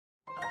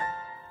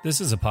This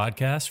is a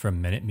podcast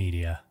from Minute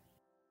Media.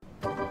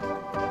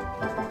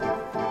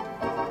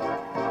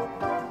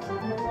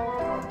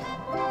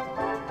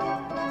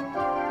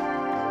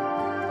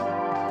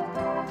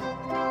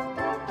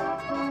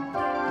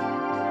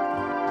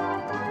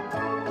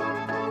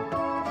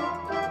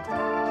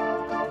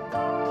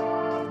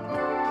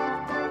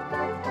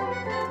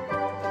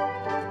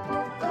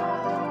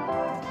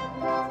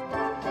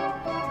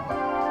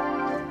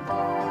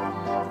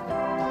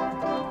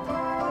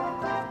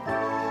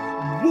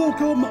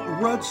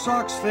 Welcome, Red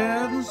Sox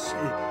fans.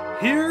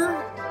 Here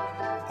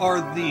are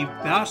the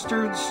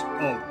Bastards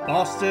of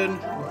Boston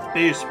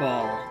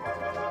baseball.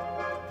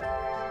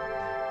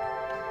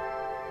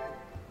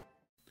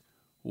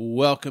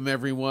 Welcome,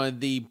 everyone.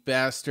 The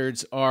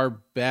Bastards are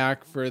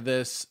back for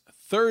this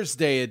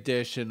Thursday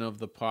edition of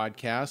the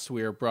podcast.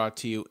 We are brought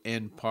to you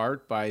in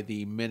part by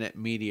the Minute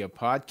Media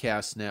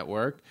Podcast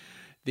Network.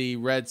 The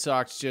Red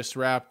Sox just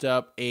wrapped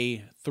up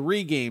a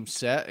 3-game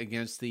set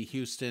against the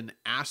Houston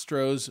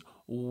Astros,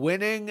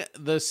 winning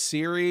the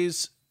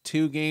series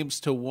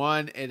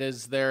 2-1. It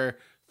is their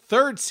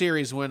third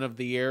series win of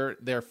the year,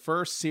 their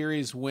first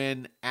series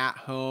win at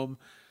home.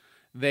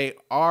 They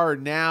are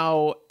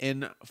now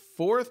in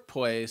 4th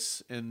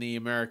place in the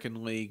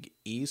American League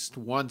East,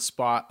 1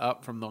 spot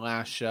up from the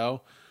last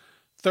show,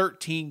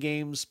 13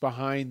 games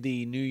behind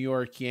the New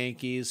York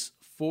Yankees,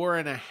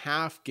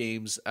 4.5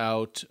 games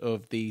out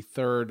of the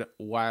 3rd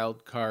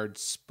wild card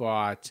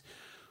spot.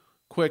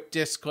 Quick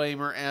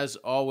disclaimer, as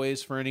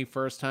always, for any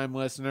first-time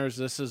listeners,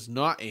 this is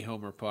not a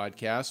Homer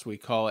podcast. We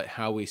call it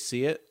How We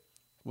See It.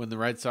 When the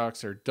Red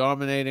Sox are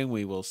dominating,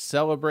 we will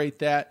celebrate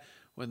that.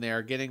 When they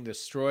are getting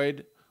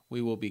destroyed,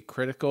 we will be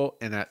critical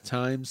and at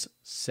times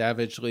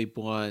savagely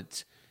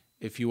blunt.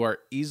 If you are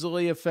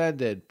easily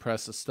offended,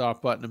 press the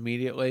stop button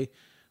immediately.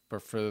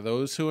 But for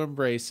those who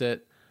embrace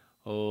it,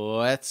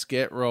 let's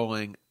get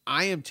rolling.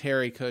 I am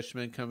Terry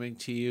Cushman, coming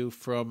to you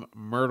from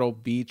Myrtle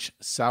Beach,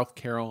 South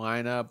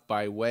Carolina,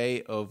 by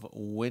way of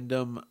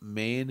Windham,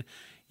 Maine.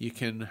 You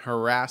can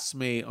harass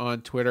me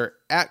on Twitter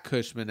at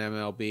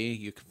CushmanMLB.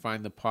 You can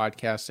find the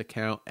podcast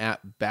account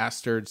at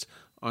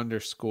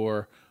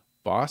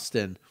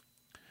Bastards_Boston.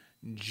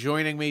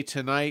 Joining me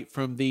tonight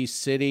from the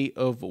city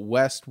of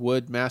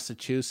Westwood,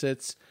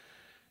 Massachusetts,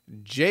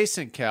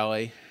 Jason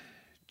Kelly.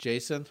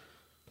 Jason?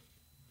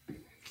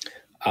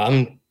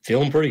 I'm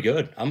feeling pretty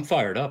good. I'm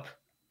fired up.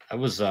 That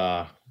was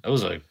a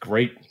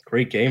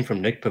great game from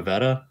Nick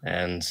Pivetta,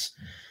 and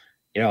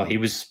he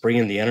was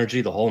bringing the energy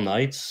the whole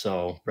night.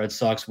 So Red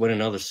Sox win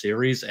another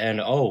series,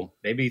 and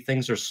maybe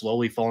things are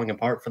slowly falling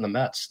apart for the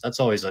Mets. That's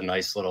always a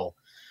nice little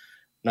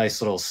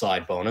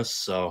side bonus.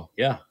 So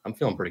yeah, I'm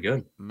feeling pretty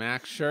good.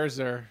 Max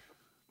Scherzer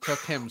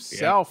took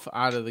himself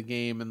out of the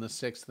game in the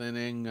 6th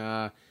inning.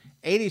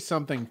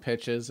 80-something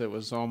pitches. It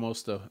was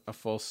almost a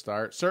full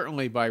start.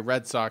 Certainly by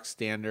Red Sox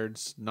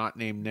standards, not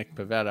named Nick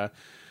Pivetta.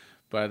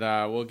 But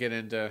we'll get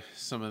into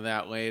some of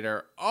that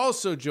later.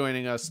 Also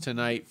joining us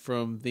tonight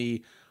from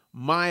the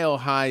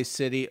mile-high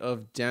city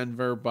of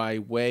Denver by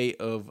way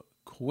of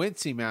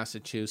Quincy,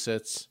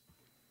 Massachusetts,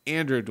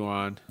 Andrew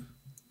Dwan.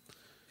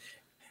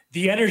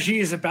 The energy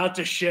is about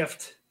to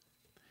shift.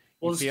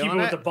 We'll just keep it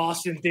with the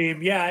Boston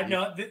theme. Yeah,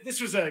 no, this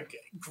was a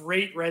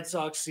great Red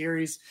Sox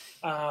series.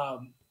 A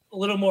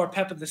little more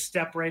pep in the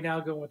step right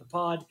now going with the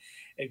pod.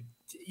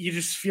 You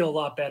just feel a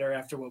lot better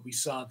after what we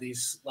saw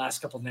these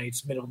last couple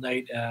nights, middle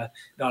night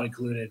not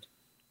included.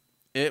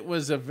 It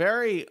was a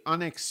very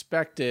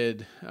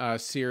unexpected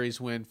series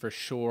win for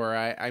sure.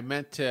 I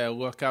meant to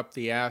look up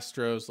the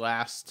Astros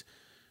last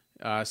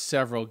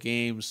several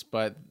games,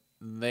 but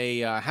they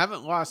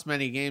haven't lost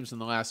many games in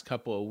the last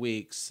couple of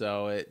weeks,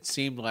 so it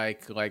seemed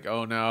like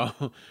oh no,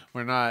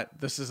 we're not.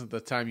 This isn't the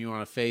time you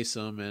want to face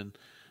them. And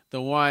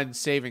the one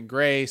saving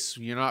grace,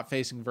 you're not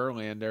facing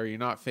Verlander, you're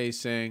not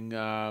facing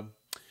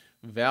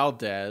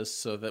Valdez,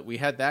 so that we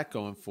had that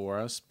going for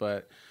us.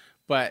 But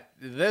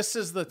this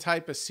is the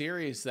type of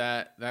series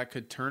that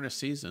could turn a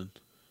season.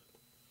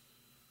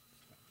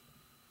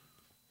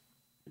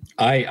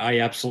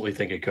 I absolutely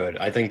think it could.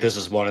 I think this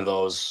is one of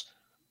those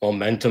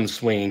momentum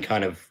swinging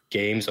kind of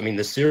games. I mean,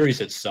 the series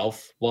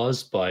itself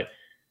was, but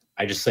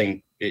I just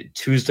think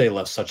Tuesday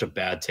left such a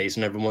bad taste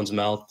in everyone's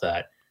mouth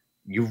that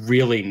you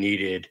really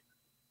needed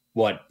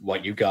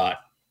what you got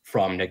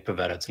from Nick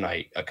Pivetta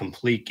tonight. A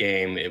complete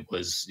game. It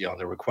was,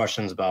 there were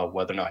questions about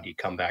whether or not he'd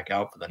come back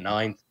out for the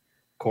 9th.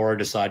 Cora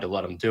decided to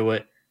let him do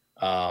it.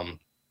 That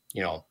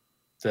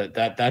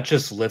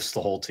just lifts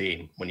the whole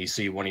team when you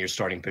see one of your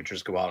starting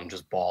pitchers go out and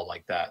just ball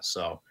like that.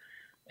 So,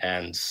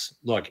 and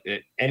look,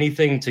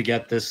 anything to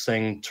get this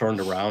thing turned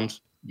around,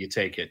 you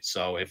take it.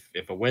 So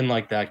if a win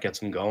like that gets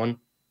them going,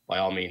 by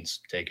all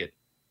means, take it.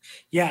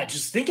 Yeah,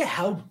 just think of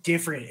how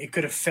different it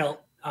could have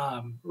felt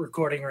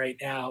recording right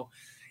now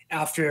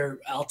after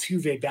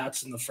Altuve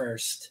bats in the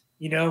first.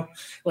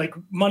 Like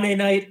Monday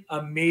night,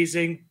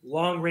 amazing,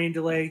 long rain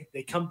delay.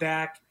 They come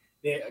back,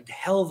 they a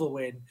hell of a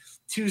win.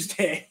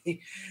 Tuesday, it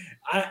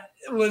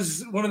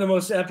was one of the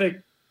most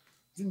epic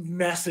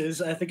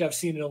messes I think I've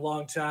seen in a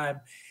long time.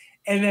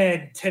 And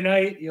then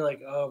tonight, you're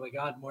like, oh my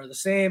God, more of the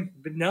same.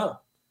 But no,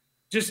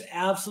 just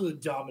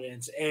absolute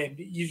dominance. And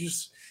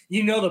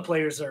the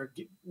players are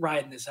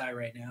riding this high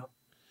right now.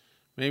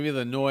 Maybe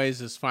the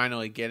noise is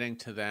finally getting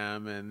to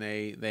them and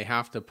they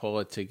have to pull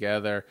it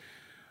together.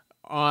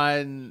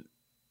 On,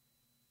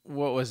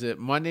 what was it,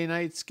 Monday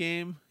night's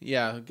game?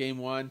 Yeah, game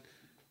 1.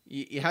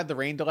 You had the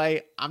rain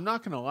delay. I'm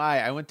not going to lie.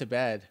 I went to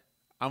bed.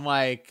 I'm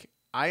like,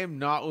 I am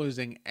not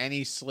losing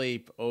any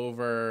sleep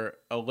over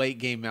a late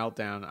game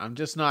meltdown. I'm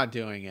just not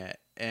doing it.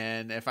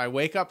 And if I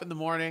wake up in the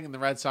morning and the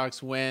Red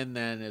Sox win,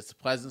 then it's a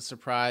pleasant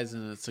surprise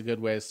and it's a good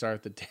way to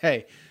start the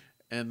day.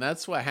 And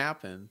that's what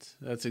happened.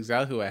 That's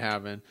exactly what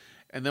happened.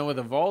 And then with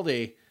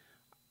Eovaldi,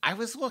 I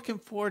was looking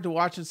forward to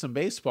watching some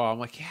baseball. I'm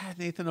like, yeah,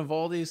 Nathan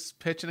Eovaldi's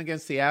pitching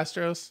against the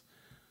Astros.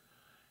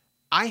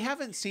 I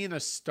haven't seen a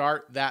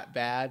start that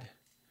bad.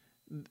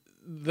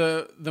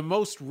 The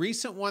most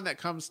recent one that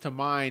comes to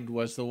mind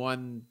was the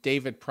one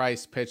David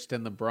Price pitched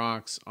in the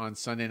Bronx on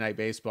Sunday Night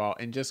Baseball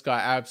and just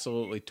got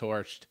absolutely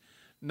torched.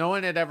 No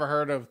one had ever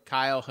heard of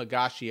Kyle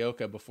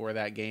Higashioka before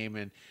that game,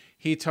 and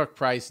he took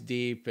Price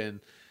deep. And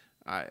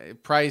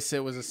Price,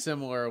 it was a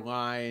similar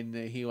line.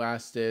 He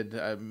lasted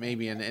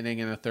maybe an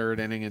inning and a third,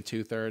 inning and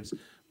 2/3.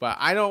 But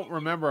I don't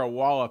remember a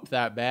wallop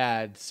that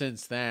bad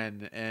since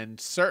then, and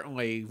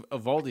certainly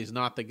Eovaldi's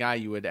not the guy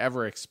you would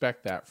ever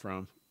expect that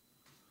from.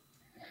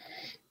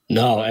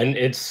 No, and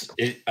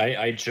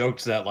I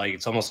joked that like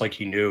it's almost like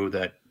he knew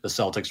that the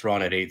Celtics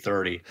run at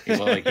 8:30. He's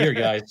like, "Here,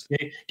 guys,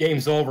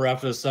 game's over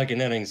after the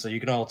second inning, so you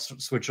can all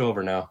switch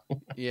over now."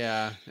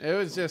 Yeah, it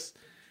was just,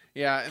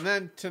 yeah. And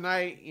then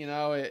tonight,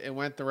 it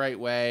went the right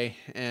way,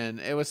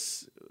 and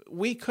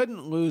we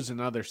couldn't lose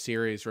another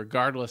series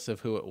regardless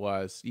of who it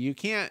was. You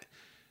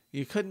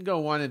couldn't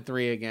go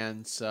 1-3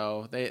 again.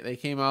 So they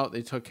came out,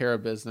 they took care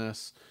of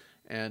business.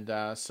 And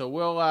so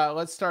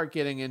let's start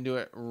getting into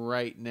it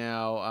right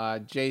now.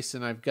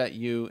 Jason, I've got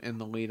you in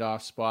the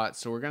leadoff spot.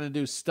 So we're going to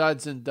do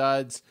studs and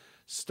duds,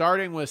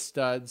 starting with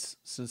studs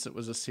since it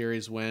was a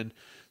series win.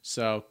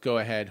 So go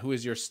ahead. Who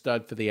is your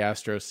stud for the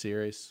Astros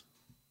series?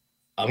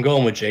 I'm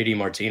going with JD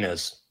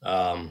Martinez.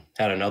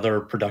 Had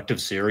another productive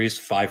series,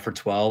 5 for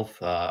 12.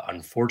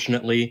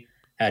 Unfortunately,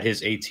 had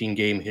his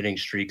 18-game hitting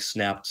streak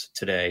snapped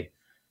today.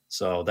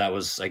 So that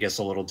was, I guess,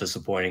 a little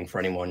disappointing for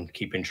anyone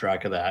keeping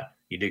track of that.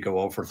 He did go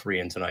 0 for 3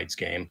 in tonight's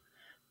game,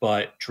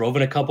 but drove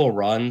in a couple of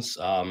runs,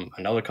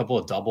 another couple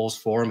of doubles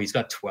for him. He's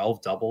got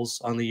 12 doubles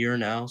on the year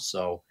now,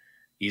 so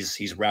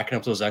he's racking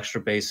up those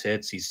extra base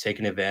hits. He's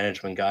taking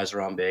advantage when guys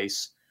are on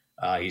base.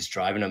 He's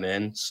driving them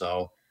in.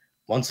 So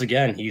once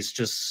again, we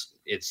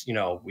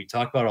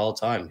talk about it all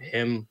the time.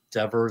 Him,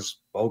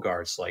 Devers,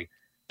 Bogarts, like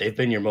they've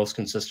been your most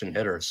consistent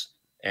hitters.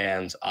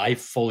 And I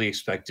fully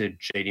expected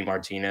JD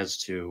Martinez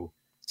to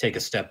take a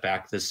step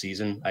back this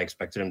season. I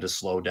expected him to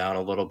slow down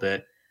a little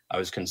bit. I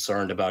was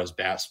concerned about his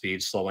bat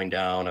speed slowing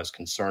down. I was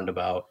concerned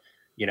about,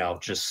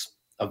 just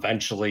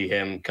eventually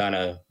him kind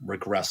of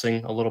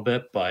regressing a little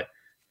bit, but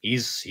he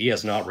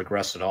has not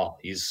regressed at all.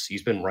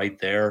 He's been right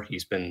there.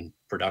 He's been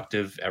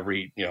productive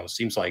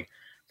seems like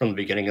from the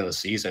beginning of the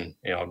season.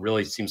 It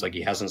really seems like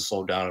he hasn't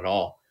slowed down at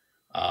all.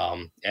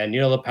 And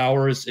the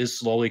power is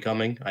slowly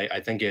coming.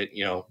 I think it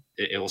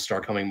will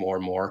start coming more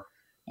and more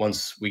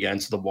once we get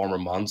into the warmer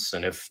months,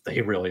 and if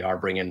they really are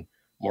bringing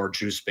more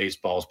juice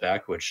baseballs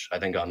back, which I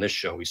think on this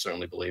show we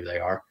certainly believe they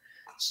are.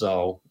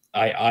 So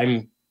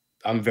I'm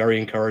very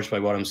encouraged by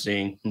what I'm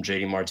seeing from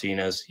JD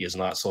Martinez. He has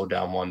not slowed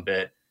down one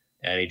bit,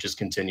 and he just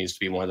continues to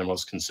be one of the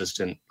most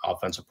consistent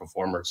offensive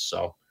performers.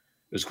 So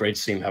it was great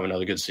to see him have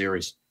another good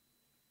series.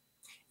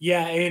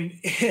 Yeah, and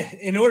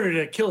in order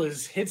to kill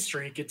his hit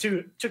streak, it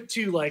took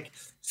two like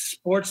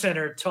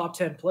SportsCenter top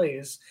 10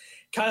 plays.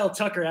 Kyle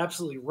Tucker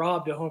absolutely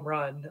robbed a home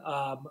run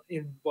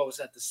in, what was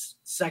that,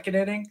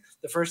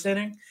 the first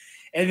inning?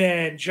 And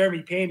then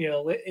Jeremy Pena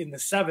in the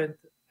 7th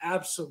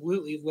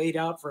absolutely laid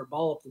out for a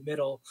ball up the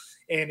middle,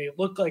 and it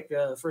looked like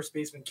the first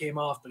baseman came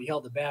off, but he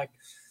held it back.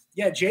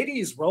 Yeah, JD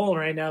is rolling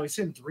right now. He's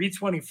hitting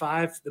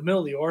 325, the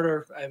middle of the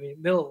order. I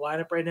mean, middle of the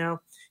lineup right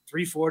now,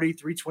 340,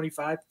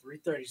 325,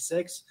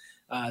 336.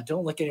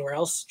 Don't look anywhere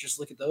else. Just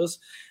look at those.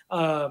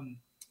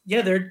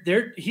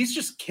 He's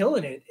just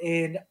killing it.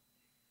 And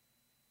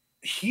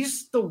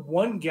he's the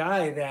one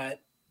guy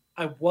that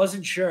I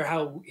wasn't sure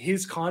how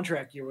his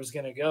contract year was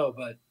going to go,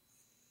 but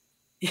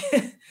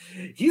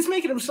he's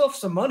making himself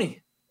some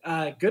money.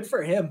 Good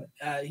for him.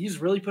 He's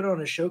really put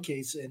on a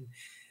showcase, and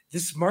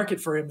this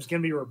market for him is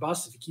going to be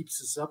robust if he keeps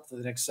this up for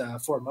the next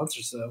 4 months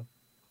or so.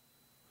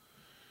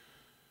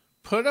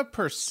 Put a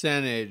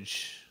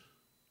percentage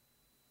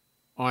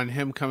on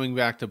him coming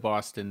back to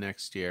Boston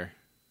next year.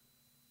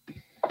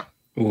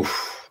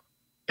 Oof.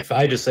 If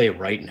I had to say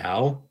right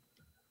now,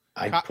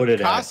 I'd put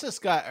it Casas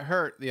got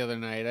hurt the other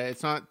night.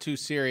 It's not too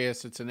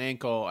serious. It's an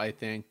ankle, I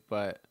think,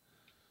 but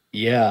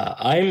yeah,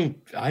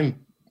 I'm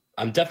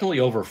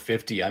definitely over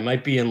 50. I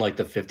might be in like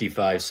the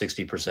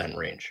 55-60%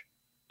 range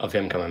of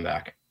him coming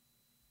back.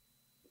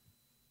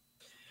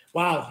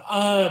 Wow.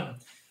 All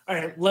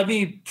right, let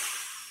me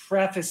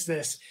preface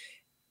this.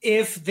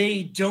 If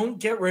they don't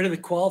get rid of the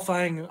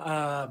qualifying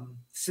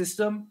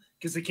system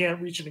because they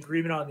can't reach an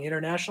agreement on the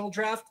international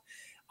draft,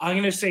 I'm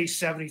going to say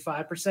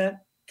 75%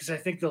 because I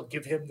think they'll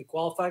give him the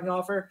qualifying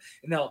offer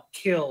and they'll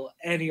kill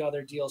any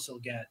other deals he'll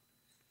get.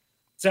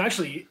 It's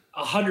actually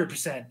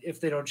 100% if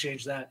they don't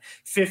change that,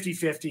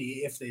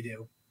 50-50 if they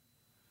do.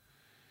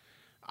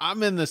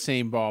 I'm in the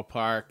same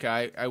ballpark.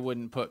 I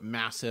wouldn't put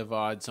massive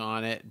odds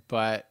on it,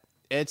 but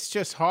it's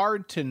just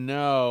hard to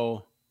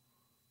know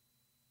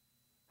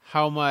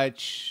how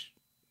much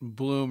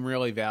Bloom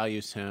really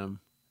values him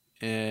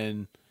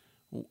and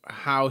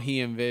how he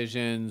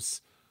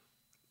envisions,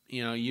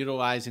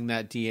 utilizing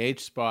that DH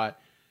spot.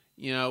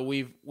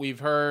 We've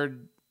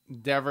heard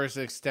Devers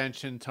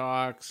extension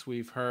talks.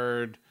 We've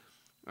heard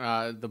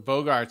the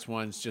Bogarts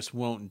ones just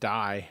won't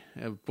die.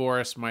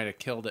 Boris might have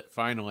killed it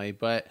finally,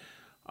 but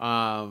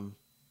that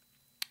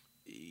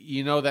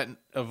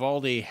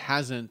Eovaldi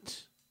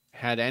hasn't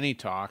had any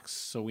talks,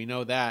 so we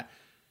know that.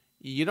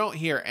 You don't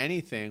hear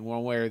anything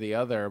one way or the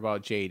other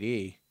about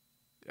JD.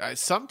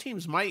 Some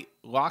teams might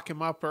lock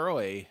him up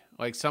early.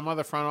 Like some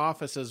other front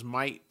offices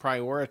might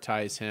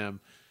prioritize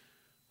him.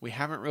 We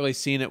haven't really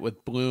seen it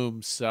with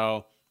Bloom,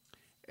 so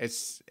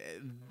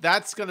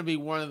that's going to be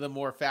one of the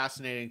more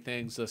fascinating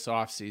things this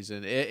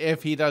offseason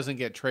if he doesn't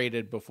get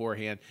traded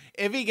beforehand.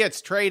 If he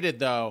gets traded,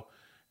 though,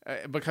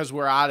 because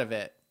we're out of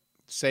it,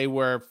 say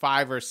we're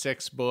 5 or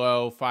 6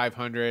 below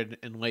 500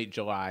 in late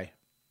July,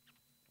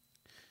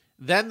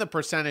 then the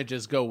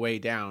percentages go way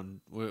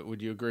down.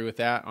 Would you agree with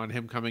that on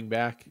him coming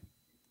back?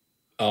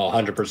 Oh,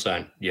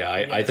 100%. Yeah,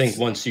 I think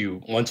once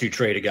you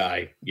trade a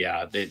guy,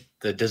 yeah,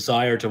 the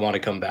desire to want to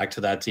come back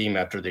to that team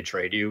after they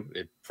trade you,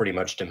 it pretty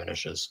much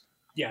diminishes.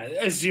 Yeah,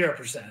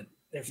 0%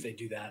 if they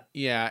do that.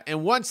 Yeah,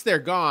 and once they're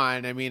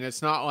gone, I mean,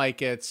 it's not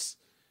like it's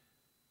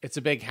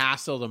a big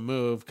hassle to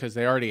move because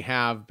they already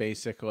have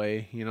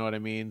basically, you know what I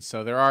mean?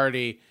 So they're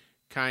already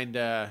kind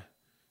of,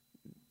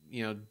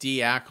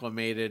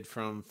 deacclimated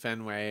from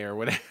Fenway or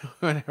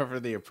whatever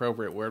the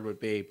appropriate word would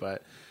be.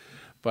 But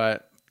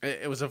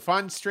it was a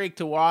fun streak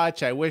to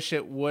watch. I wish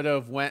it would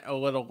have went a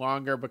little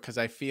longer because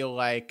I feel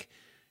like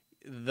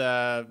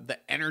the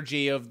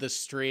energy of the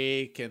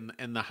streak and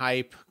the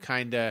hype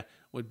kind of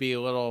would be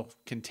a little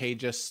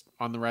contagious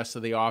on the rest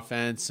of the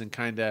offense and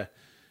kind of,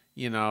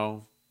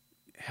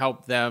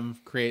 help them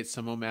create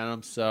some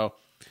momentum. So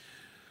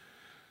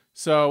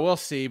we'll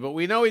see, but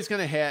we know he's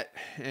going to hit,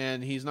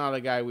 and he's not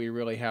a guy we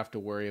really have to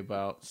worry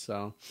about.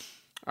 So,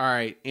 all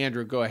right,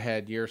 Andrew, go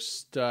ahead. Your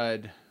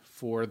stud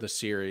for the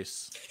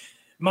series.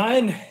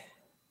 Mine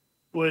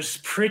was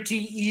pretty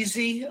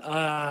easy.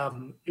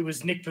 It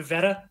was Nick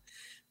Pivetta.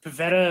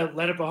 Pivetta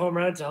led up a home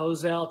run to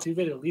Jose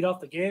Altuve to lead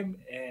off the game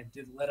and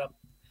didn't let up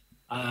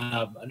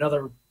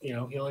another, he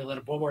only let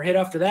up one more hit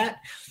after that.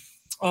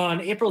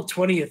 On April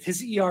 20th,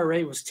 his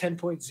ERA was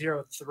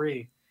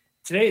 10.03.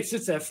 Today, it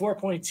sits at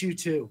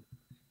 4.22.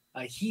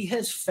 He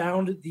has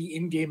found the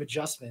in-game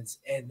adjustments,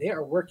 and they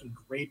are working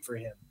great for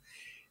him.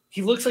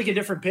 He looks like a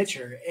different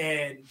pitcher,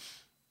 and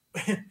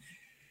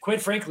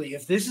quite frankly,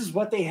 if this is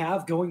what they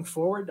have going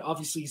forward,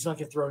 obviously he's not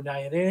going to throw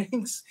 9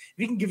 innings.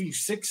 If he can give you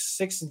 6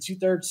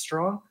 2/3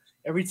 strong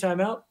every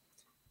time out,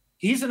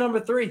 he's a number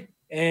 3,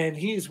 and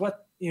he is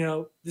what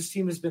this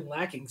team has been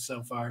lacking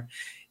so far.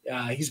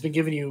 He's been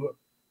giving you.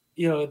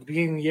 At the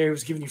beginning of the year, he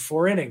was giving you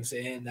 4 innings,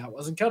 and that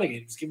wasn't cutting it.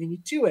 He was giving you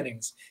 2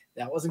 innings.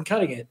 That wasn't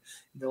cutting it.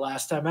 The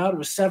last time out, it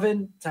was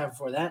 7. Time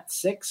before that,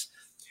 6.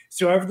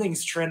 So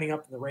everything's trending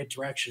up in the right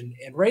direction.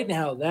 And right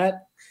now,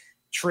 that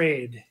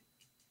trade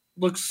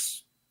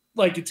looks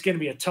like it's going to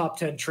be a top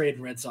 10 trade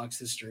in Red Sox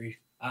history.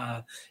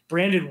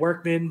 Brandon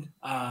Workman,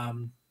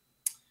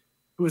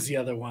 who was the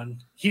other one?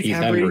 Heath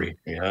Hembree.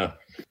 Yeah.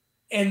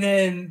 And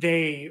then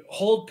they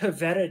hold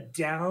Pivetta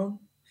down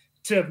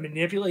to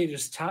manipulate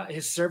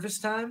his service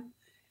time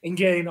and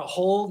getting a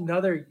whole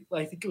nother,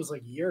 I think it was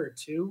like a year or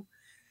 2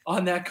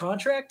 on that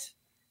contract.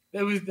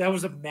 That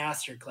was a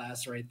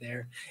masterclass right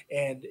there.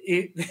 And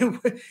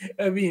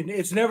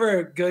it's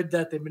never good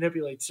that they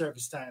manipulate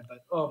service time,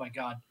 but oh my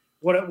God,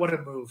 what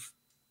a move.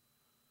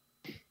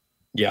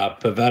 Yeah,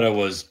 Pivetta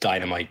was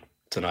dynamite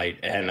tonight.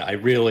 And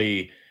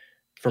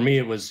for me,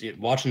 it was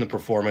watching the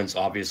performance.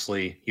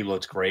 Obviously he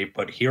looked great,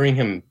 but hearing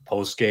him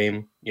post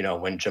game,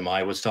 when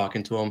Jemai was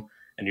talking to him,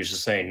 and he was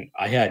just saying,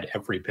 I had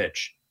every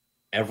pitch.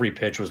 Every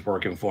pitch was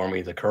working for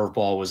me. The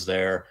curveball was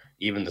there.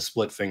 Even the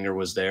split finger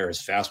was there.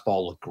 His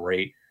fastball looked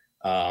great.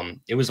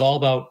 It was all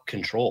about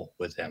control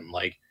with him.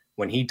 Like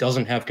when he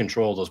doesn't have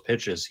control of those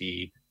pitches,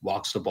 he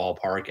walks the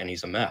ballpark and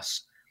he's a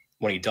mess.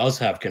 When he does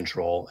have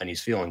control and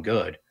he's feeling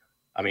good,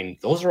 I mean,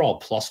 those are all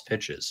plus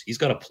pitches. He's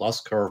got a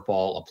plus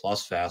curveball, a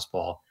plus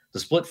fastball. The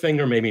split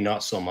finger, maybe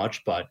not so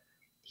much, but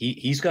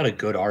he's got a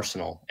good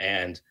arsenal.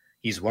 And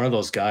he's one of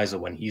those guys that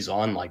when he's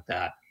on like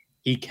that,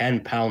 he can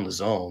pound the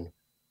zone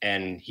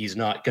and he's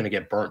not going to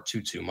get burnt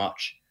too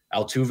much.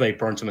 Altuve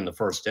burnt him in the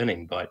first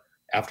inning, but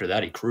after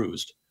that he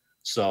cruised.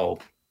 So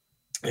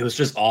it was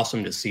just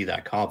awesome to see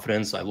that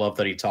confidence. I love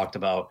that he talked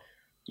about,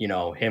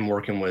 him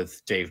working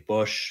with Dave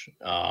Bush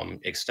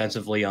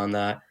extensively on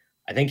that.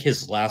 I think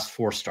his last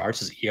 4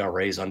 starts, his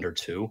ERA is under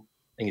 2. I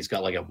think he's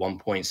got like a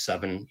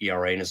 1.7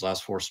 ERA in his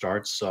last 4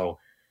 starts. So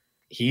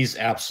he's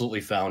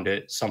absolutely found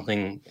it.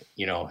 Something,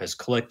 has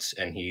clicked,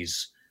 and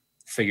he's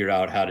figured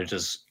out how to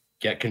just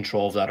get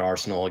control of that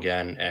arsenal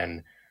again.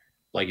 And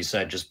like you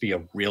said, just be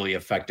a really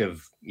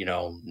effective,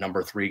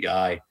 number 3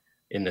 guy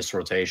in this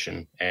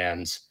rotation.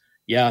 And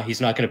yeah,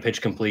 he's not going to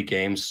pitch complete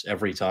games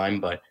every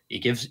time, but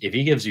if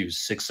he gives you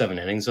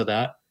 6-7 innings of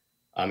that,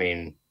 I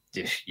mean,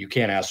 you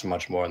can't ask for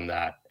much more than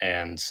that.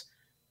 And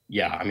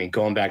yeah, I mean,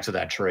 going back to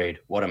that trade,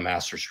 what a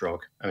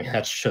masterstroke. I mean,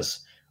 that's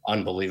just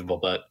unbelievable,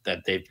 but that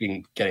they've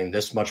been getting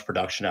this much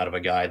production out of a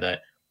guy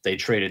that they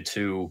traded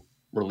 2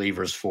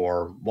 relievers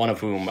for, one of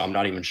whom I'm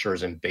not even sure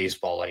is in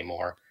baseball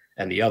anymore,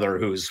 and the other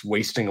who's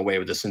wasting away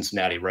with the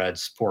Cincinnati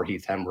Reds, poor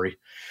Heath Hembry.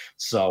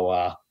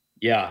 So,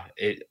 yeah,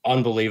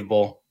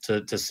 unbelievable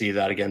to see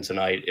that again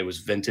tonight. It was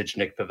vintage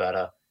Nick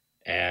Pivetta,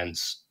 and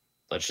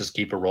let's just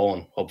keep it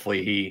rolling.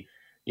 Hopefully he,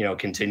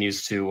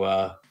 continues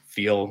to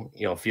feel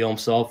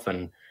himself,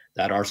 and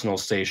that arsenal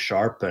stays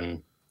sharp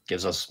and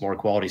gives us more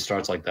quality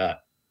starts like that.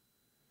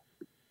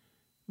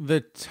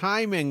 The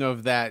timing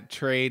of that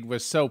trade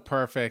was so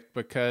perfect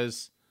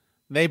because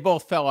they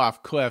both fell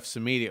off cliffs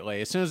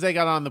immediately. As soon as they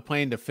got on the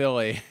plane to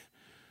Philly,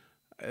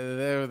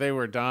 they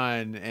were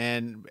done.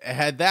 And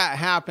had that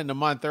happened a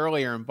month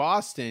earlier in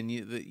Boston,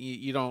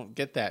 you don't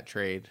get that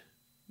trade.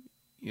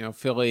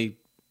 Philly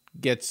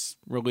gets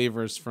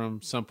relievers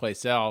from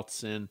someplace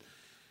else. And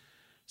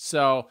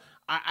so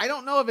I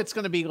don't know if it's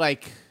going to be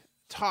like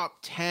top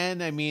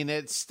 10. I mean,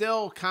 it's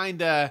still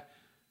kind of,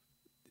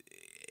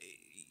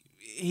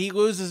 he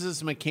loses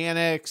his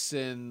mechanics,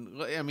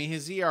 and I mean,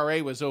 his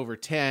ERA was over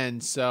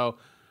 10. So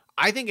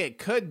I think it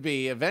could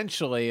be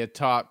eventually a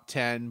top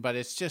 10, but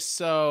it's just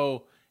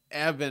so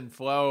ebb and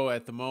flow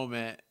at the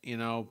moment,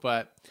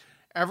 but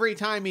every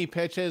time he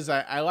pitches,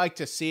 I like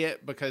to see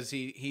it because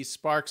he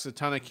sparks a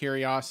ton of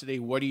curiosity.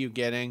 What are you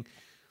getting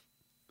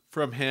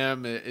from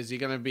him? Is he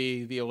going to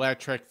be the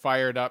electric,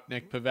 fired up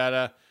Nick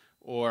Pivetta,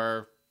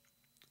 or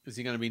is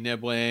he going to be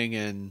nibbling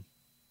and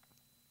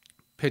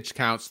pitch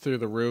counts through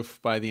the roof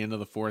by the end of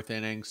the 4th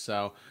inning?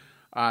 So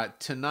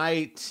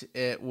tonight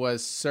it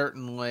was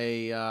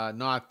certainly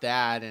not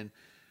that, and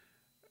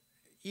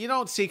you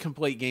don't see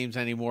complete games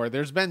anymore.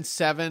 There's been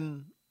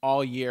 7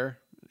 all year,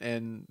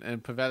 and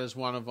Pivetta's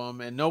one of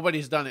them, and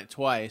nobody's done it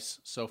twice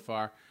so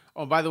far.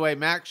 Oh, by the way,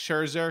 Max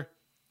Scherzer,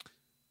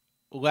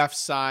 left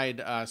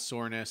side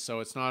soreness, so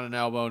it's not an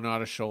elbow,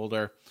 not a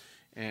shoulder,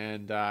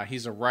 and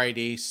he's a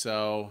righty,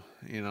 so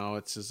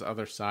it's his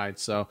other side.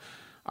 So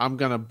I'm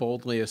going to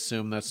boldly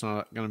assume that's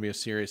not going to be a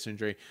serious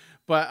injury.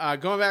 But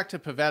going back to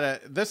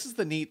Pivetta, this is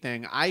the neat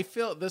thing. I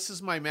feel this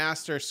is my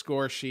master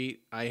score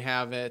sheet. I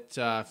have it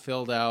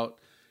filled out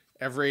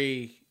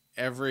every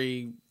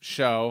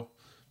show.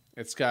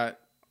 It's got,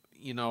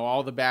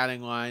 all the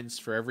batting lines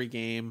for every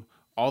game,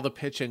 all the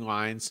pitching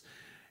lines.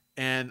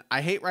 And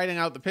I hate writing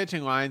out the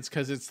pitching lines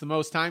because it's the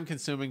most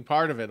time-consuming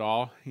part of it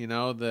all.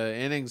 The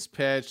innings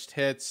pitched,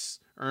 hits,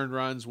 earned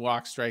runs,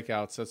 walks,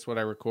 strikeouts. That's what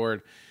I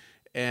record.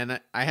 And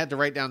I had to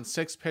write down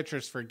 6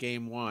 pitchers for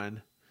game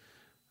 1,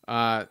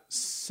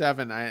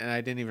 7, and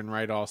I didn't even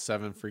write all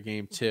 7 for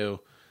game 2.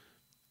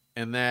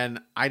 And then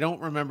I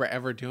don't remember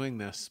ever doing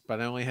this, but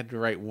I only had to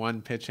write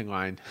 1 pitching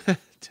line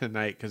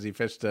tonight because he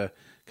pitched a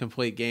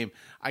complete game.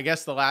 I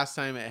guess the last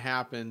time it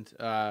happened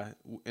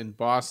in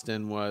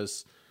Boston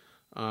was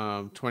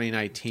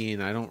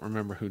 2019. I don't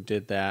remember who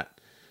did that.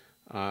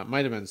 It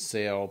might have been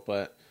Sale,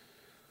 but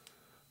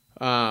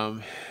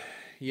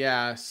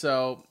yeah,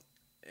 so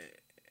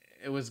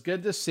it was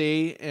good to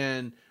see,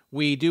 and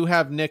we do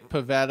have Nick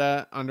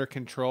Pivetta under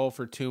control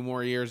for 2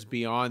 more years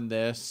beyond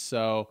this.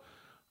 So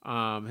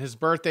his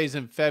birthday's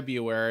in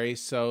February,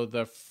 so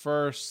the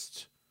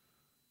first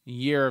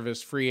year of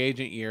his free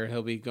agent year,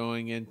 he'll be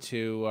going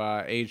into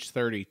age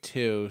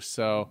 32.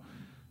 So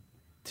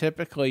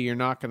typically you're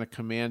not going to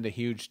command a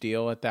huge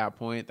deal at that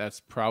point. That's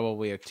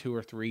probably a 2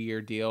 or 3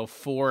 year deal.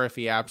 4 if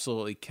he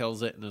absolutely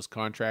kills it in his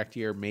contract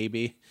year,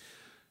 maybe.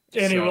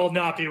 And he will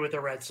not be with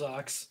the Red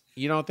Sox.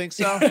 You don't think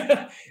so?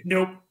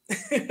 Nope.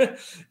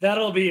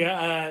 That'll be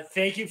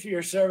thank you for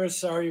your service.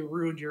 Sorry you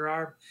ruined your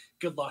arm.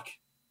 Good luck.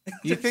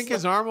 You think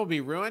his arm will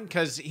be ruined?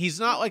 Because he's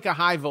not like a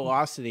high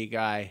velocity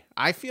guy.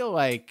 I feel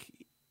like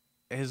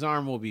his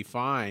arm will be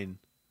fine.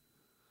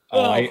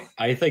 Oh,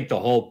 I think the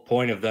whole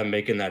point of them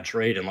making that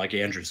trade, and like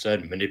Andrew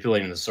said,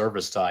 manipulating the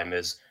service time,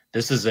 is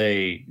this is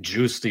a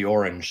juice the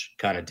orange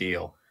kind of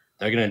deal.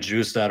 They're going to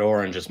juice that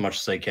orange as much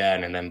as they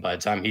can, and then by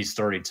the time he's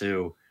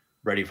 32,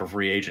 ready for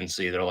free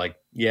agency, they're like,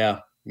 yeah,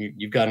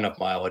 you've got enough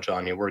mileage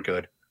on you. We're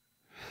good.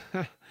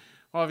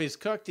 Well, if he's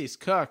cooked, he's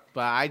cooked.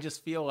 But I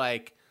just feel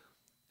like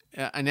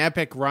an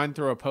epic run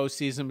through a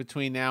postseason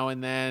between now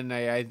and then.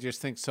 I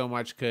just think so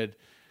much could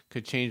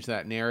change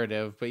that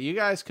narrative. But you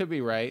guys could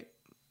be right.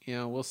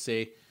 We'll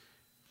see.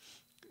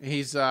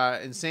 He's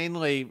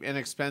insanely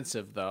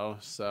inexpensive, though.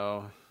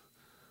 So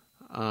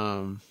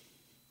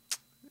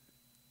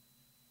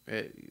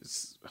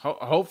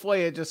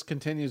hopefully it just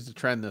continues to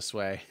trend this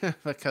way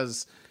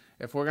because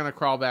if we're going to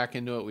crawl back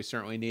into it, we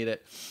certainly need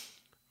it.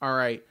 All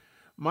right.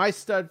 My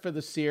stud for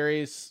the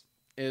series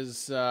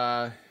is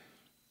a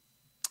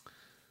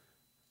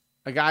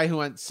guy who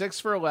went 6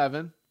 for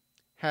 11,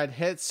 had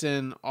hits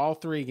in all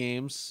 3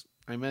 games.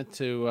 I meant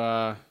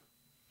to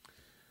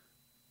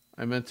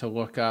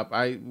look up.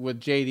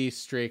 With JD's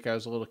streak, I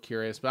was a little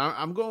curious, but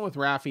I'm going with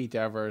Rafi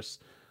Devers.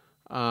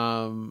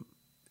 Again,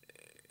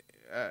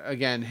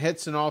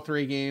 hits in all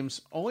 3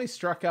 games. Only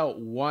struck out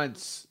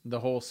once the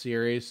whole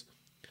series.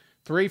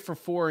 3 for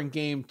 4 in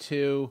game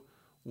 2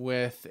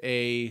 with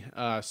a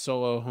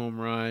solo home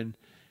run.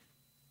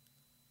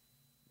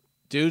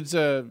 Dude's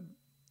an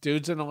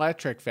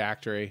electric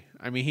factory.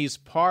 I mean, he's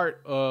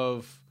part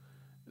of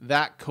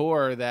that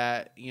core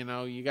that,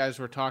 you guys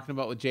were talking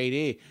about with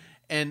JD.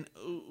 And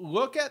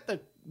look at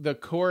the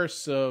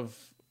course of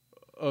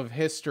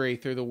history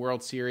through the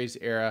World Series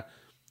era.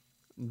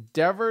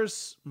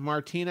 Devers,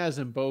 Martinez,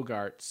 and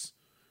Bogarts.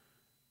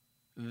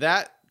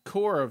 That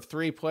core of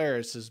 3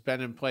 players has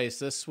been in place.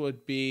 This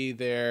would be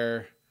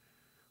their,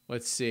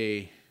 let's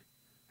see,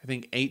 I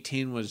think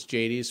 18 was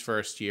JD's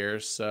first year,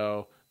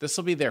 so this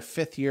will be their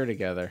 5th year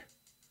together.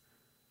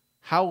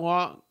 How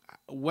long?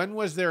 When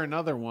was there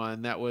another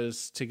one that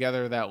was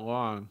together that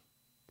long?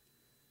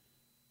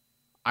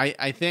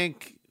 I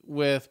think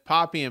with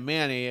Poppy and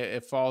Manny,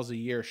 it falls a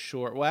year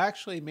short. Well,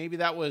 actually, maybe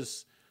that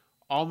was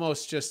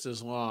almost just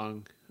as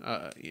long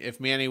if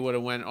Manny would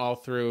have went all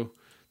through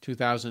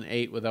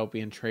 2008 without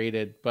being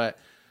traded. But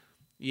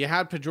you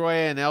had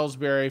Pedroia and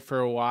Ellsbury for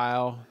a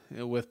while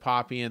with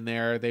Poppy in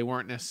there. They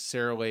weren't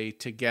necessarily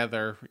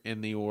together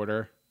in the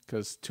order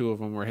because 2 of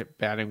them were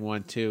batting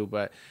 1-2.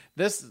 But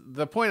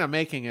the point I'm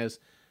making is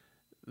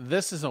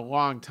this is a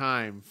long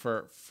time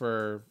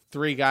for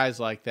 3 guys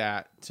like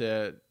that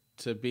to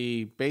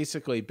be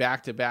basically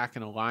back-to-back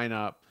in a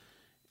lineup.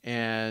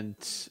 And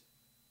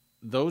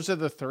those are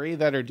the 3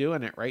 that are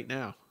doing it right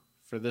now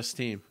for this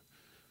team.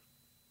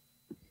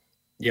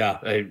 Yeah,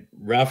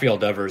 Rafael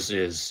Devers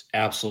is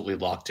absolutely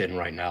locked in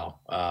right now.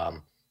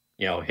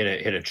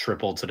 Hit a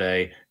triple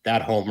today.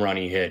 That home run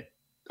he hit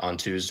on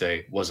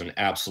Tuesday was an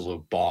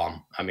absolute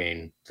bomb. I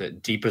mean, the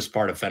deepest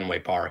part of Fenway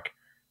Park,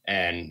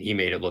 and he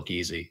made it look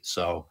easy.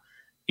 So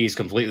he's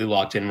completely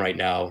locked in right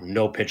now.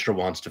 No pitcher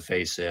wants to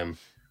face him.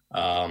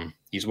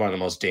 He's one of the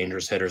most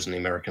dangerous hitters in the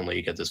American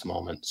League at this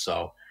moment.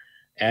 So,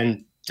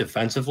 and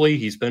defensively,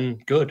 he's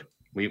been good.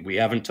 We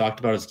haven't talked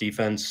about his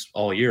defense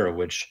all year,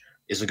 which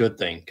is a good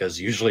thing because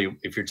usually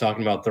if you're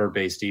talking about third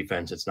base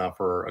defense, it's not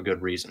for a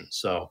good reason.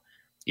 So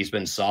he's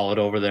been solid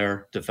over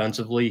there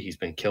defensively. He's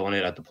been killing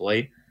it at the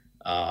plate.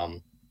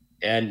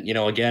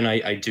 Again,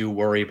 I do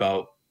worry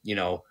about,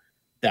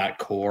 that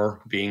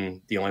core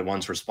being the only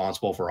ones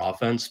responsible for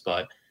offense,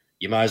 but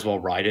you might as well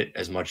ride it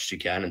as much as you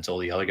can until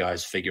the other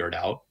guys figure it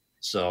out.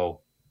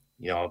 So,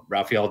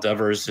 Rafael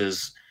Devers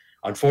is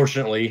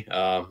unfortunately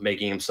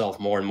making himself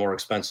more and more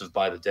expensive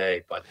by the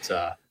day, but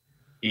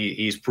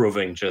he's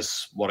proving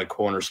just what a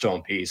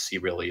cornerstone piece he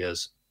really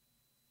is.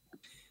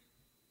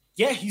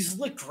 Yeah, he's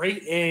looked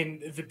great.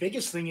 And the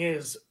biggest thing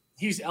is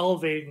he's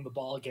elevating the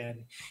ball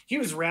again. He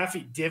was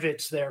Rafi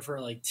Divots there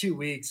for like 2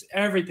 weeks.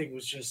 Everything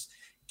was just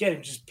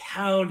getting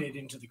pounded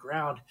into the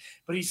ground.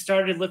 But he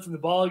started lifting the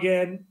ball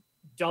again.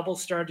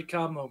 Doubles started to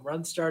come. Home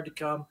runs started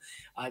to come.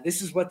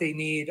 This is what they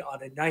need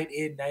on a night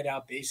in, night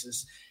out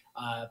basis.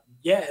 And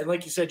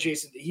like you said,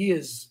 Jason, he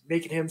is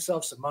making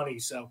himself some money.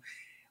 So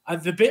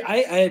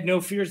I had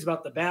no fears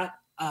about the bat.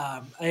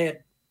 I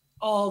had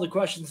all the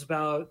questions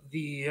about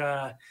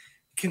the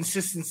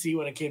consistency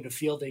when it came to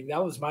fielding.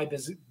 That was my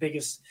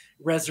biggest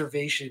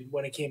reservation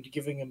when it came to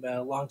giving him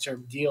a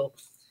long-term deal.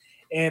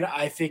 And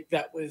I think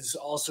that was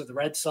also the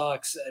Red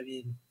Sox. I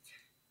mean,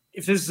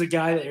 if this is a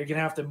guy that you're going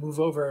to have to move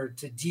over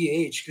to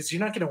DH, because you're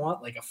not going to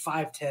want like a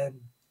 5'10",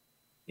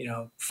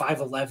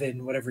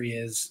 5'11", whatever he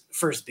is,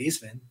 first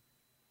baseman.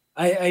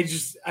 I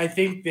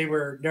think they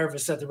were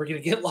nervous that they were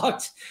going to get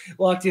locked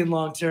in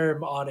long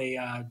term on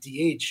a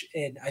DH,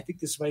 and I think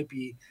this might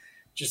be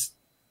just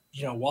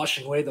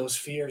washing away those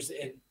fears.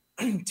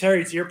 And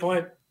Terry, to your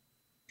point,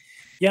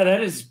 yeah,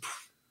 that is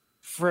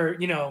for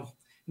in the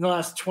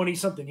last 20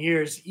 something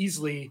years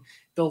easily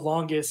the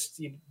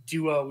longest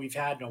duo we've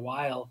had in a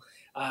while.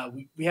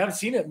 We haven't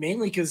seen it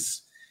mainly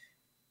because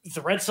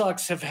the Red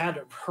Sox have had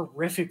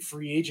horrific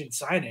free agent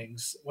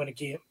signings when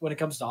it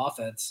comes to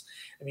offense.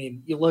 I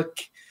mean, you look.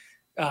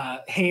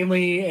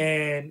 Hanley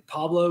and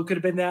Pablo could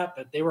have been that,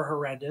 but they were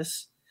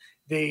horrendous.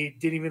 They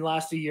didn't even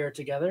last a year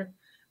together.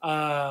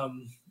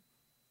 And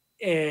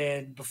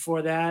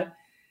before that,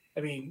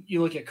 I mean,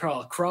 you look at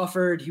Carl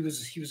Crawford. He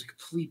was a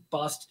complete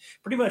bust.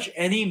 Pretty much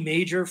any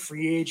major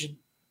free agent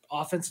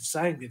offensive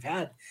signing they've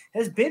had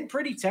has been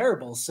pretty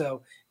terrible.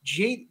 So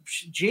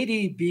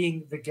JD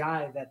being the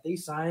guy that they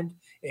signed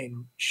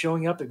and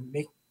showing up and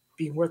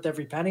being worth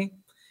every penny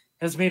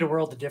has made a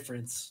world of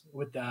difference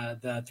with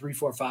the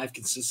 3-4-5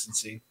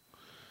 consistency.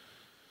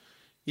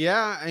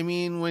 Yeah, I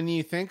mean, when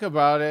you think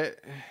about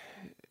it,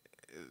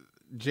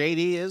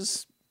 JD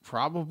is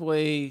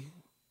probably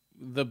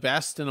the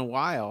best in a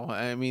while.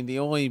 I mean, the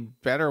only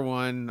better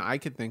one I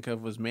could think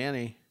of was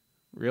Manny.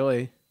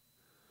 really.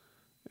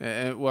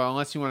 Well,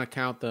 unless you want to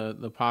count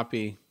the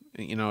Poppy,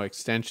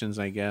 extensions,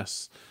 I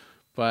guess.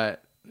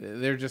 But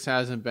there just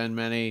hasn't been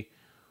many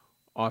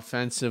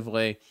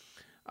offensively.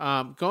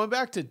 Going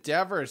back to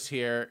Devers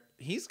here,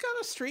 he's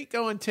got a streak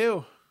going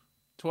too.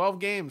 12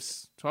 game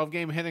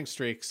hitting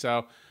streak.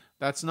 So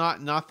that's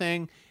not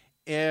nothing.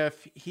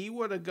 If he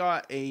would have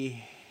got a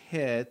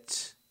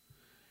hit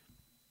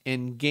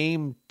in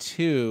game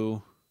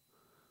 2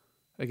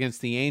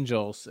 against the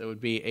Angels, it would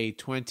be a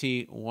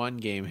 21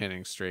 game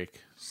hitting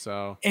streak.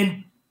 So,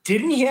 and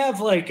didn't he have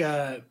like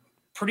a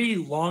pretty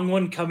long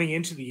one coming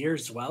into the year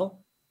as well?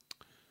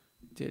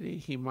 Did he?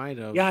 He might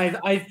have. Yeah,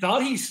 I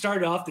thought he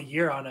started off the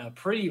year on a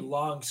pretty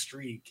long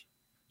streak.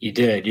 He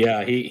did,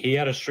 yeah. He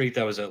had a streak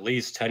that was at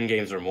least 10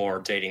 games or more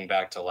dating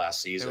back to last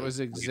season. It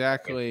was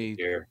exactly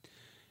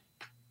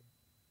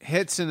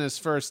hits in his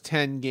first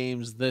 10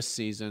 games this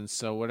season,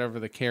 so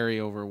whatever the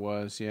carryover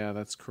was, yeah,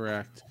 that's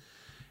correct.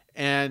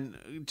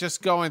 And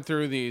just going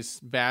through these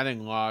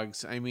batting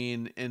logs, I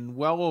mean, in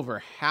well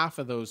over half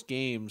of those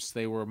games,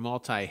 they were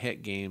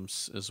multi-hit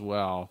games as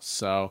well.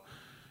 So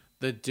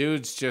the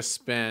dude's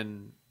just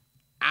been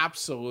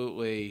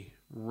absolutely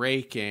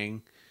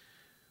raking.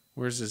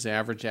 Where's his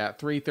average at?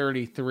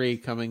 333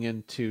 coming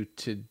into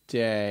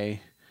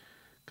today,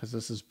 because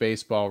this is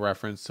Baseball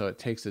Reference, so it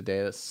takes a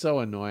day. That's so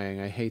annoying.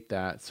 I hate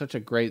that. It's such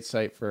a great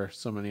site for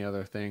so many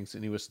other things.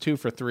 And he was 2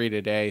 for 3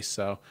 today,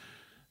 so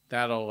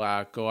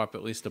that'll go up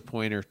at least a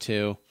point or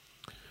two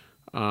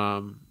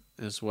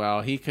as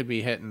well. He could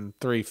be hitting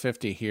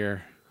 350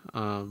 here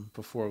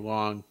before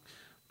long.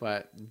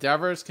 But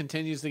Devers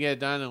continues to get it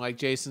done, and like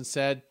Jason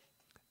said,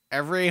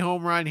 every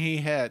home run he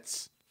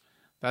hits,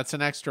 that's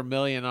an extra $1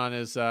 million on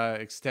his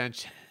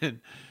extension.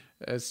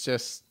 It's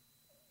just,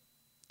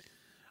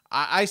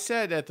 I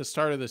said at the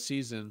start of the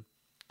season,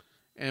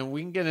 and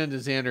we can get into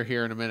Xander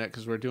here in a minute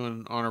because we're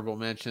doing honorable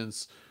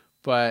mentions,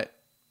 but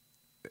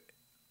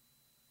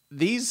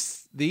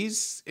these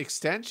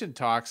extension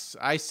talks,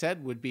 I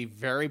said, would be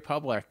very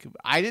public.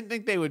 I didn't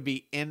think they would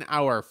be in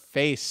our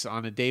face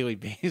on a daily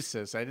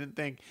basis.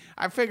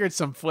 I figured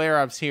some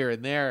flare-ups here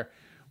and there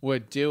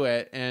would do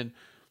it. And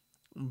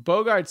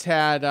Bogaerts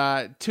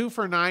had 2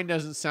 for 9,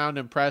 doesn't sound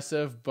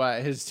impressive,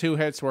 but his 2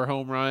 hits were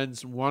home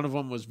runs. One of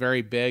them was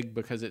very big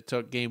because it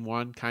took game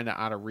 1 kind of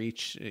out of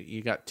reach.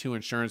 You got 2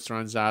 insurance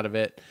runs out of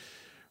it.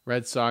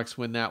 Red Sox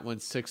win that one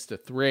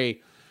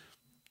 6-3.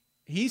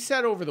 He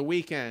said over the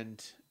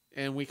weekend,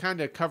 and we kind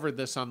of covered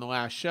this on the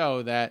last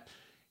show, that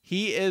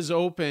he is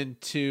open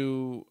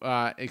to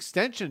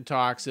extension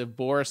talks if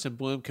Boras and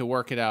Bloom can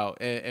work it out.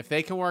 If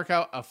they can work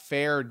out a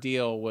fair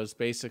deal, was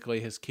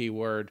basically his key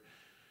word,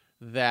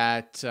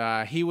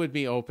 that he would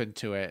be open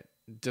to it,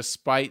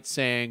 despite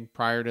saying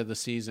prior to the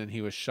season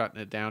he was shutting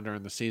it down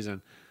during the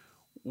season.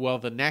 Well,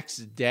 the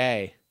next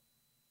day,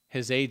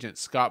 his agent,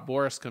 Scott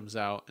Boras, comes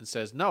out and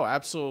says, no,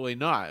 absolutely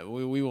not.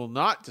 We will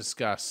not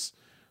discuss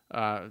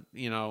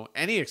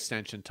any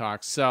extension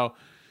talks.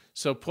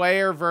 So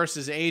player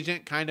versus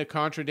agent kind of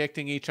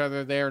contradicting each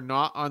other there,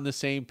 not on the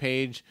same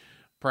page.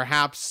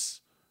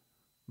 Perhaps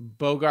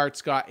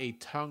Bogaerts got a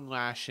tongue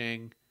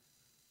lashing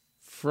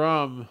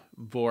from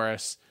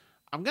Boras.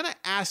 I'm going to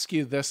ask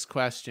you this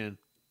question.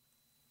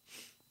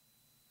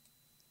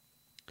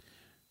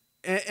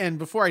 And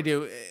before I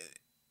do,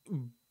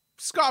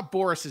 Scott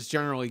Boras is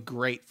generally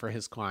great for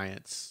his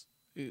clients.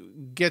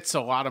 Gets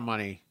a lot of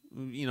money,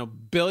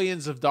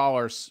 billions of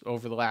dollars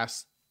over the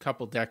last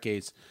couple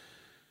decades.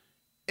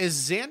 Is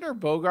Xander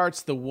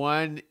Bogaerts the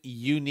one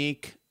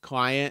unique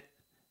client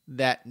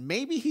that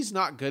maybe he's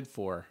not good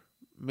for?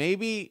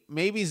 Maybe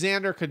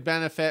Xander could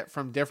benefit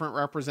from different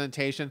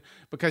representation,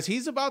 because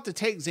he's about to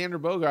take Xander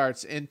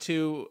Bogaerts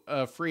into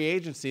a free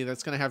agency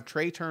that's going to have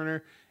Trey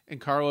Turner and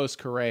Carlos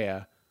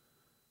Correa.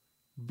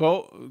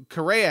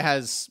 Correa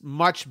has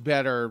much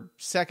better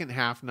second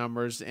half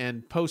numbers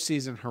and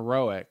postseason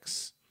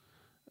heroics.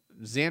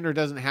 Xander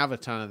doesn't have a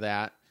ton of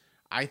that.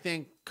 I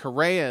think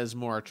Correa is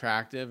more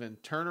attractive,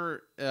 and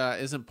Turner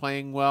isn't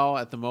playing well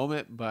at the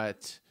moment,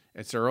 but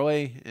it's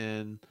early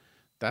and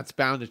that's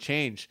bound to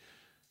change.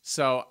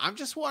 So I'm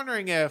just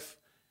wondering if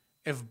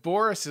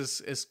Boras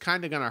is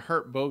kind of going to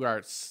hurt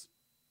Bogaerts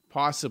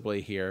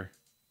possibly here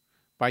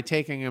by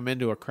taking him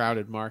into a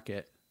crowded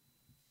market.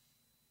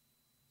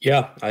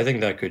 Yeah, I think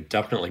that could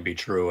definitely be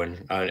true.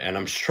 And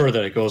I'm sure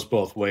that it goes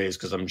both ways,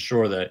 because I'm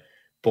sure that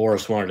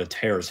Boras wanted to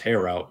tear his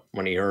hair out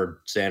when he heard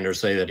Xander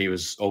say that he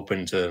was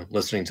open to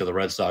listening to the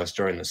Red Sox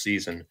during the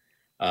season.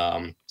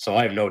 So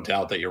I have no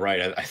doubt that you're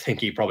right. I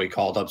think he probably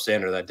called up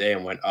Xander that day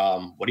and went,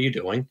 what are you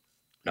doing?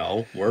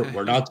 No,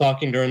 we're not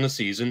talking during the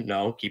season.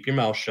 No, keep your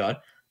mouth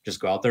shut. Just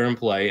go out there and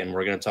play, and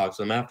we're going to talk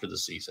to them after the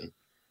season.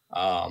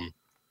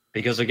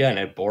 Because, again,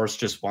 Boras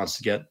just wants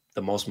to get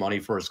the most money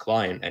for his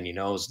client, and he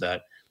knows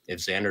that if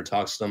Xander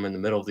talks to them in the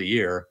middle of the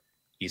year,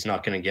 he's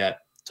not going to get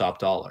top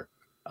dollar.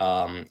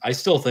 I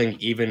still think,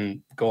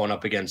 even going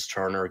up against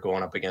Turner,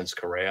 going up against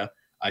Correa,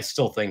 I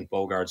still think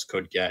Bogaerts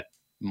could get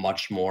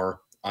much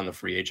more on the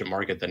free agent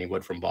market than he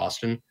would from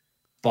Boston.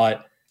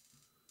 But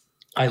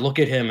I look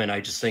at him and I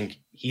just think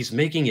he's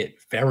making it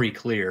very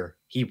clear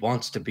he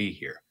wants to be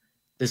here.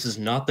 This is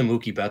not the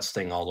Mookie Betts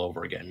thing all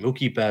over again.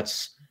 Mookie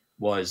Betts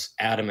was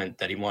adamant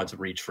that he wanted to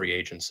reach free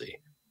agency.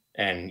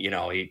 And,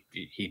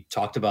 he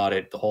talked about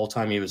it the whole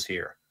time he was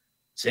here.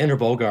 Xander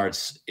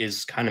Bogaerts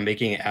is kind of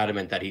making it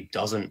adamant that he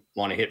doesn't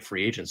want to hit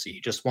free agency.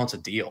 He just wants a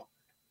deal,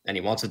 and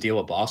he wants a deal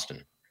with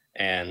Boston.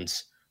 And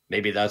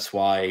maybe that's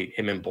why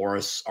him and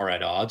Boris are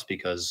at odds,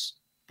 because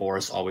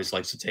Boris always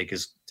likes to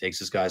takes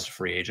his guys to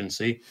free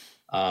agency.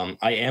 I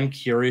am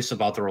curious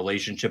about the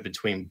relationship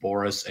between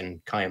Boris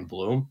and Chaim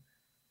Bloom,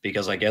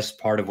 because I guess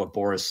part of what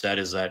Boris said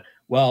is that,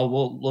 well,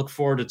 we'll look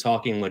forward to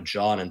talking with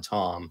John and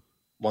Tom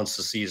once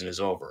the season is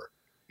over,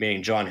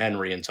 meaning John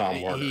Henry and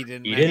Tom Werner.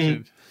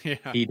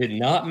 He did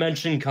not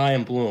mention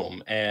Chaim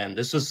Bloom, and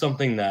this is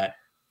something that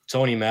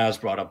Tony Maz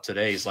brought up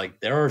today. He's like,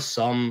 there are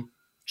some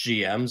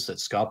GMs that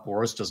Scott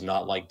Boras does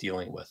not like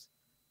dealing with,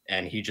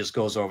 and he just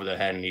goes over the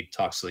head and he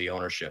talks to the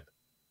ownership.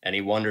 And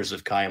he wonders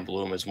if Chaim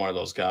Bloom is one of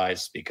those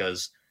guys,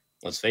 because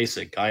let's face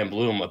it, Chaim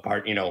Bloom,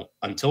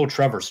 until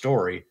Trevor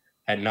Story,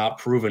 had not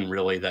proven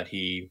really that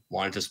he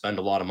wanted to spend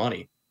a lot of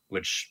money,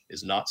 which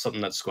is not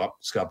something that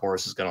Scott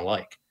Boras is going to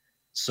like.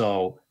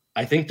 So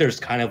I think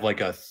there's kind of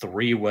like a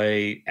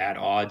three-way at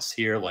odds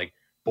here. Like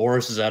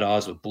Boras is at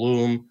odds with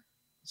Bloom,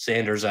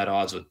 Sanders at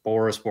odds with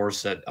Boras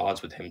is at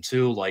odds with him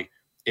too. Like,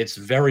 it's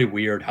very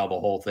weird how the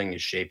whole thing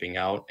is shaping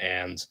out.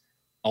 And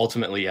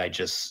ultimately, I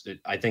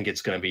think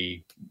it's going to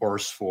be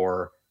worse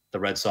for the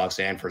Red Sox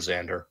and for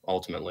Xander,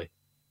 ultimately.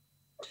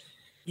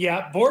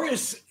 Yeah,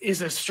 Boris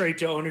is a straight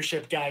to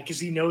ownership guy because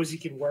he knows he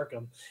can work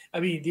them.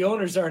 I mean, the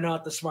owners are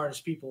not the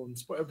smartest people,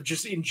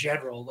 just in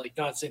general, like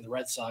not saying the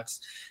Red Sox,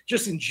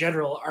 just in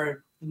general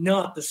are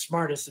not the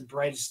smartest and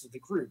brightest of the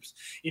groups.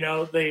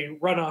 They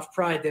run off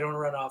pride. They don't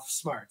run off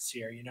smarts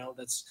here.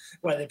 That's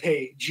why they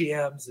pay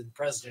GMs and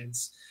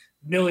presidents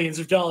millions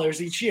of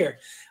dollars each year.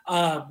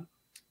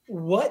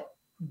 What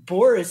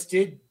Boris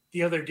did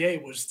the other day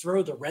was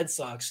throw the Red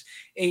Sox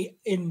a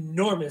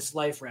enormous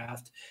life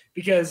raft,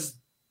 because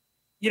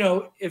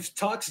if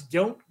talks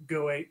don't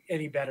go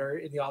any better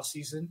in the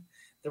offseason,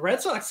 the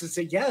Red Sox would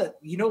say, yeah,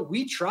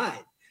 we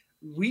tried.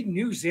 We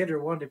knew Xander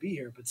wanted to be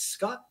here, but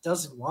Scott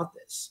doesn't want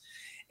this.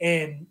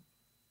 And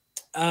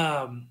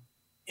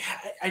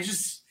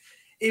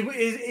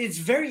it's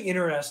very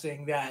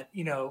interesting that,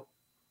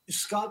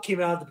 Scott came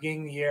out at the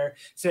beginning of the year,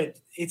 said,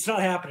 it's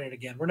not happening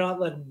again. We're not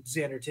letting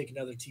Xander take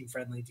another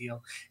team-friendly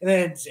deal. And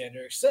then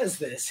Xander says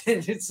this.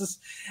 And it's just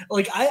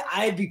like,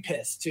 I'd be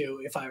pissed too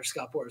if I were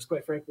Scott Boras,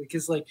 quite frankly,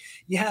 because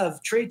you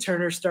have Trey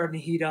Turner starting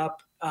to heat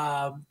up.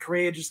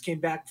 Correa just came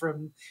back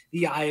from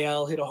the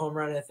IL, hit a home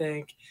run, I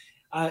think.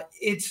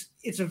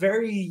 It's a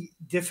very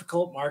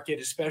difficult market,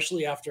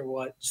 especially after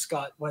what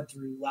Scott went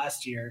through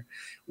last year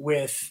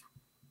with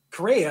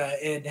Correa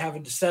and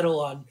having to settle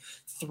on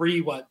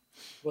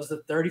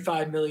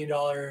 $35 million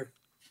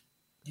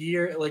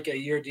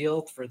year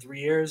deal for 3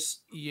 years?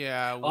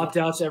 Yeah.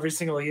 Opt-outs every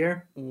single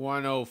year?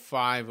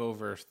 105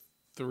 over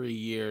 3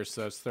 years,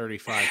 so that's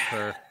 35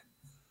 per.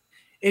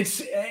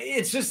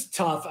 It's just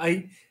tough.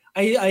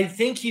 I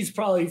think he's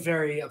probably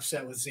very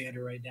upset with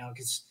Xander right now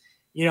because,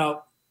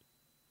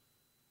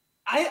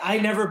 I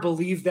never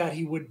believed that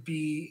he would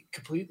be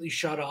completely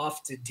shut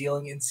off to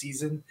dealing in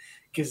season,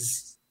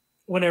 because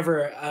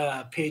whenever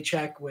a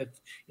paycheck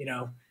with,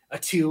 a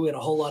 2 and a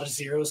whole lot of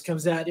zeros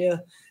comes at you,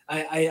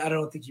 I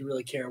don't think you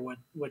really care what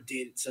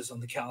date it says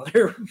on the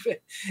calendar,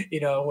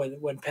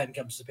 when pen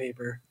comes to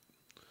paper.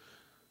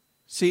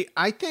 See,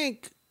 I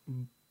think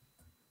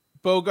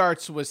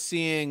Bogaerts was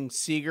seeing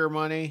Seager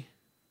money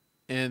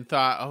and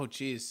thought, oh,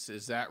 geez,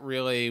 is that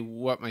really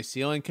what my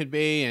ceiling could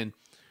be? And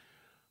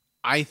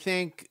I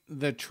think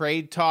the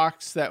trade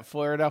talks that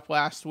flared up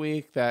last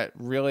week that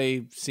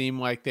really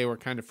seemed like they were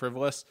kind of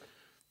frivolous,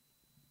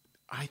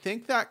 I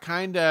think that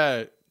kind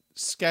of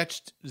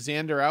sketched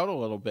Xander out a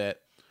little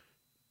bit.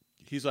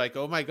 He's like,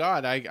 oh my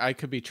God, I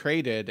could be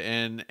traded.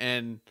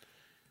 And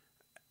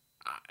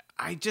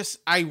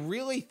I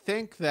really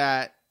think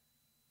that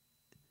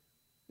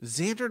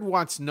Xander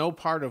wants no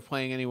part of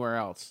playing anywhere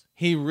else.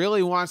 He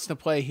really wants to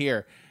play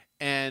here.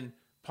 And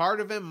part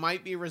of him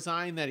might be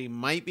resigned that he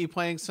might be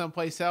playing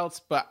someplace else,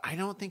 but I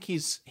don't think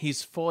he's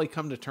fully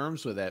come to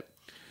terms with it.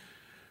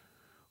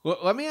 Well,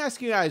 let me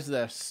ask you guys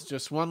this,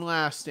 just one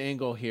last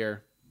angle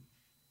here.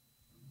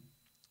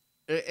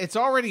 It's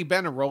already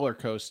been a roller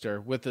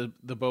coaster with the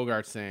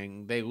Bogaerts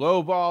thing. They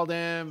lowballed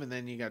him, and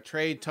then you got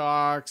trade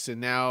talks,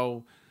 and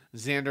now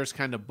Xander's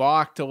kind of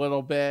balked a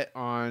little bit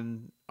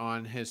on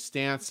his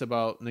stance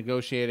about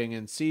negotiating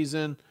in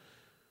season.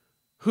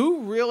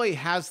 Who really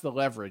has the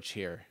leverage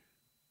here?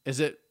 Is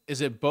it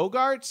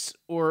Bogaerts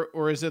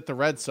or is it the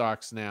Red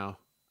Sox now?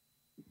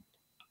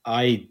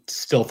 I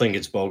still think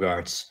it's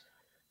Bogaerts,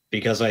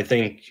 because I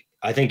think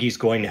he's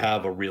going to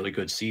have a really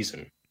good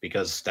season,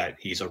 because that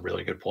he's a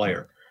really good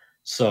player.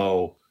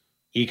 So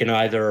he can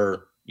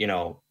either,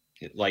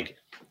 like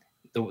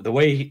the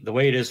way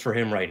it is for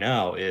him right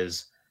now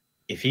is,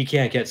 if he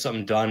can't get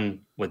something done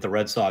with the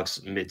Red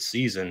Sox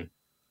mid-season,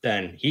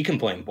 then he can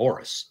blame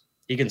Boras.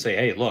 he can say,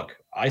 hey, look,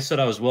 I said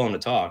I was willing to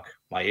talk.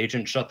 My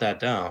agent shut that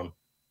down.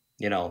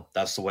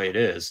 That's the way it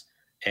is.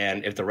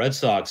 And if the Red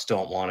Sox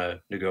don't want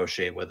to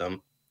negotiate with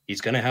him,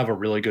 he's going to have a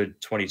really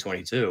good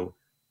 2022.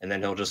 And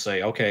then he'll just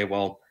say, okay,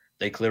 well,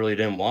 they clearly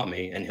didn't want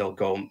me. And he'll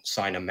go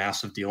sign a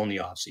massive deal in the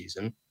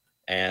offseason.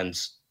 And,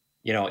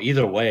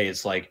 either way,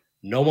 it's like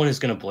no one is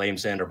going to blame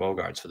Xander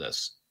Bogaerts for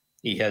this.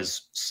 He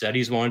has said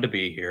he's wanted to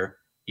be here.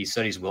 He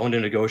said he's willing to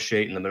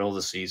negotiate in the middle of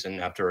the season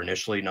after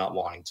initially not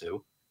wanting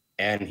to.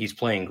 And he's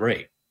playing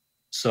great.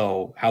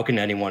 So how can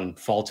anyone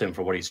fault him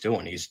for what he's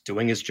doing? He's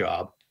doing his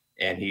job,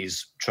 and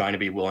he's trying to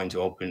be willing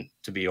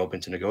to be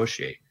open to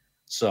negotiate.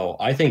 So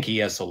I think he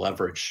has the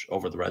leverage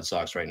over the Red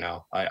Sox right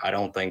now. I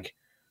don't think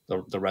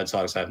the Red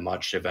Sox have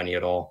much, if any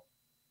at all.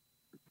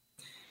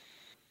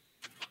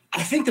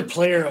 I think the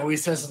player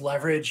always has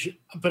leverage,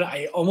 but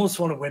I almost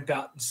want to wimp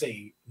out and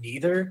say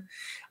neither.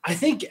 I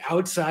think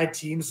outside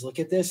teams look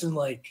at this and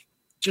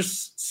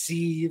just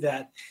see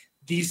that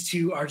these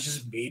two are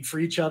just made for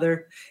each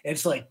other. And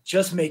it's like,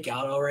 just make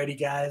out already,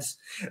 guys.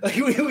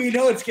 We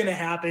know it's going to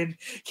happen.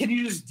 Can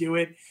you just do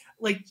it?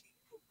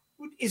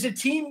 Is a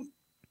team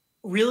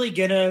really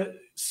going to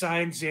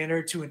sign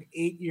Xander to an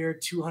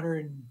 8-year,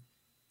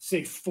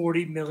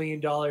 $40 million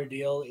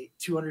deal,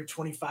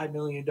 $225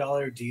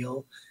 million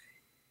deal,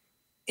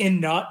 and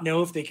not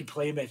know if they can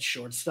play him at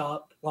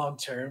shortstop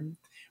long-term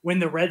when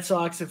the Red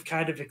Sox have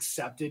kind of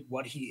accepted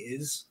what he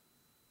is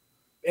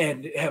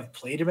and have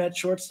played him at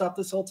shortstop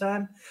this whole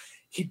time?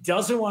 He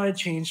doesn't want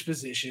to change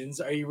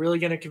positions. Are you really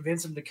going to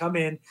convince him to come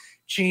in,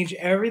 change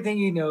everything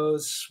he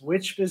knows,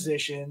 switch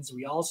positions?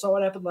 We all saw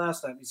what happened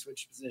last time he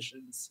switched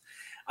positions.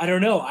 I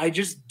don't know. I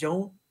just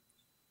don't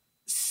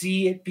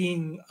see it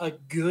being a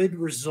good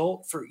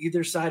result for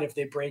either side if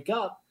they break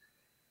up.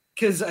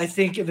 Because I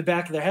think in the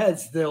back of their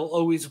heads, they'll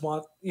always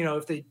want,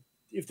 if they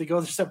go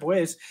their separate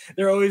ways,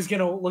 they're always going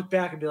to look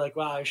back and be like,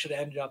 wow, I should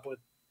have ended up with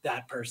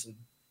that person.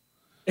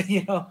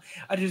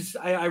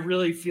 I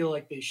really feel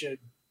like they should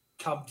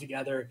come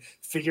together,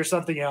 figure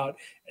something out,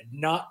 and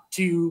not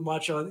too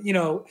much on,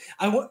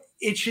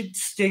 it should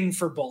sting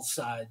for both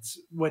sides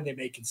when they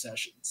make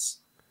concessions.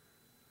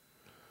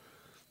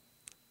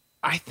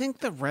 I think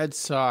the Red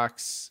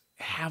Sox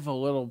have a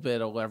little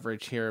bit of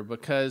leverage here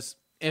because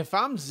if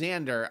I'm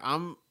Xander,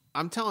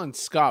 I'm telling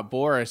Scott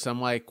Boras,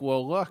 I'm like,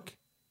 well, look,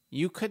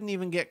 you couldn't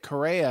even get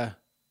Correa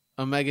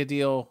a mega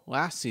deal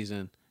last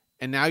season.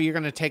 And now you're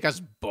going to take us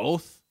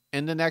both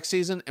into next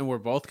season and we're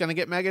both going to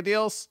get mega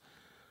deals.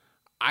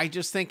 I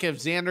just think if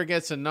Xander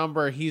gets a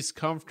number he's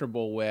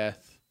comfortable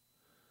with,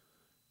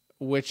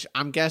 which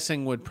I'm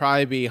guessing would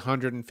probably be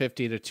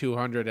 150 to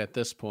 200 at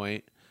this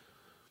point,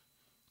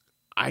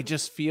 I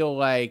just feel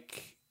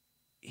like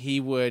he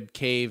would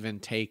cave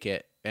and take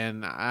it.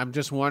 And I'm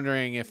just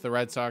wondering if the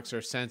Red Sox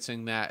are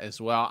sensing that as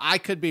well. I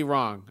could be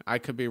wrong.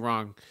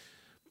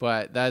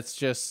 But that's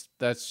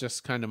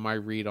just kind of my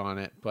read on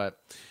it. But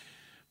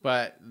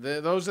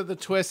those are the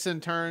twists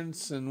and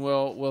turns, and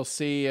we'll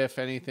see if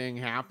anything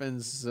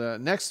happens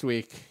next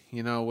week,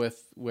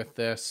 with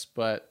this.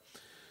 But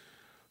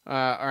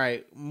all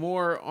right,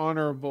 more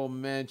honorable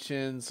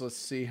mentions. Let's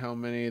see how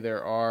many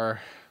there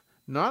are.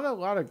 Not a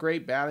lot of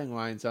great batting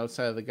lines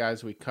outside of the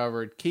guys we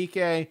covered.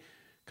 Kike,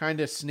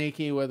 kind of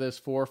sneaky with his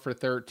 4 for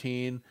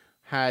 13,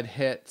 had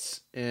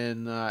hits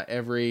in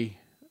every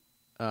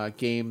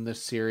game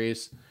this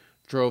series,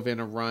 drove in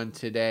a run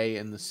today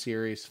in the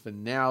series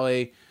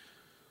finale.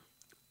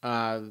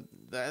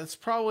 That's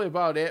probably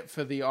about it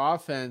for the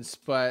offense,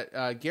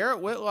 but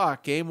Garrett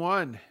Whitlock, game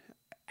 1,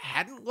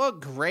 hadn't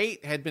looked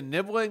great, had been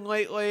nibbling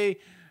lately,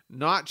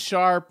 not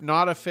sharp,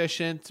 not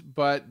efficient,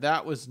 but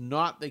that was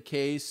not the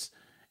case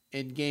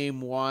in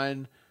game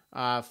 1.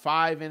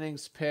 5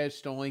 innings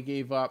pitched, only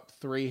gave up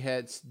 3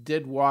 hits,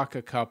 did walk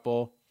a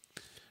couple,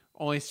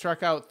 only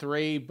struck out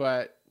 3,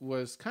 but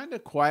was kind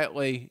of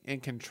quietly in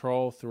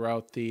control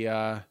throughout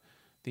the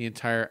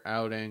entire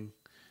outing.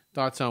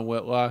 Thoughts on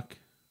Whitlock?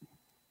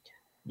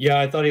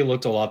 Yeah, I thought he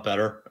looked a lot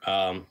better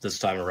this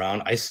time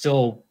around. I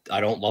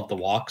don't love the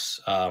walks.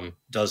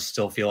 Does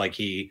still feel like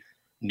he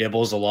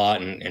nibbles a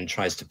lot and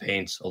tries to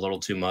paint a little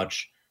too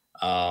much.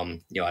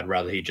 I'd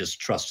rather he just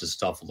trust his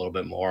stuff a little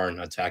bit more and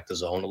attack the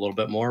zone a little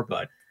bit more.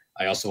 But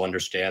I also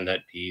understand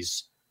that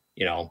he's,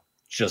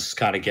 just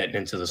kind of getting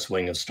into the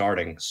swing of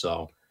starting.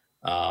 So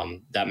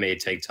that may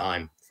take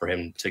time for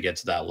him to get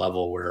to that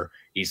level where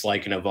he's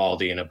like an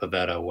Evaldi and a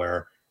Pivetta,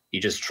 where he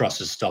just trusts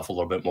his stuff a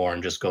little bit more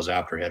and just goes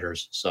after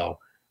hitters. So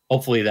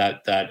hopefully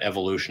that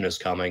evolution is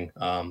coming.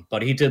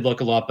 But he did look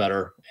a lot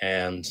better,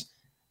 and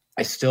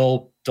I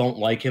still don't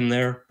like him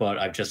there, but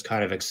I've just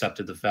kind of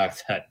accepted the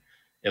fact that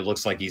it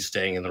looks like he's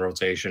staying in the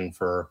rotation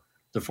for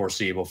the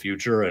foreseeable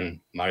future, and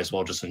might as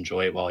well just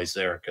enjoy it while he's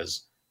there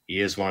because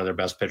he is one of their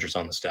best pitchers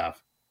on the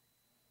staff.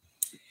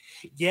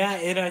 Yeah,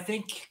 and I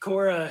think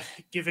Cora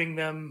giving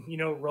them,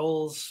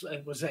 roles,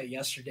 was that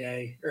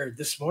yesterday or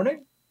this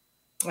morning?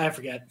 I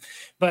forget.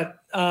 But,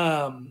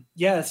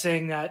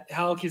 saying that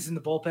Halleck is in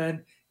the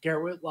bullpen,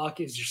 Garrett Whitlock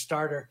is your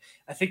starter.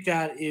 I think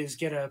that is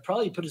going to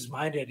probably put his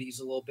mind at ease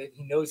a little bit.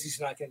 He knows he's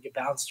not going to get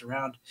bounced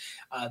around.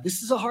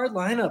 This is a hard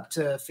lineup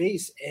to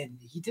face, and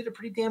he did a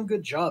pretty damn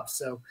good job.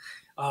 So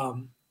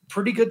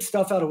pretty good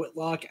stuff out of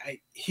Whitlock.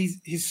 His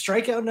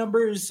strikeout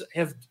numbers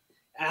have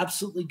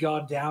absolutely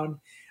gone down.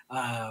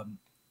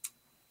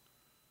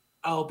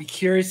 I'll be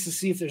curious to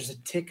see if there's a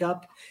tick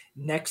up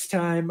next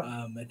time.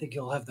 I think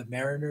he'll have the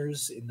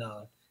Mariners in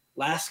the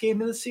last game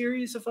of the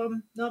series, if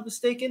I'm not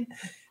mistaken.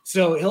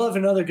 So he'll have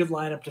another good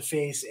lineup to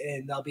face,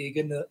 and that'll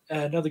be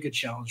another good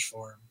challenge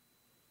for him.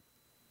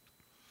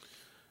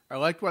 I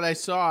liked what I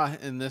saw,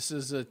 and this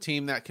is a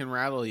team that can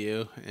rattle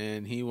you,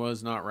 and he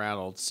was not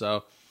rattled.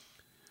 So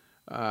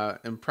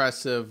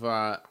impressive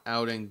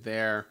outing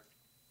there.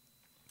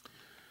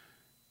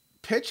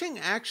 Pitching,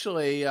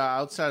 actually,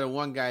 outside of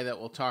one guy that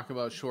we'll talk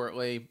about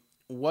shortly,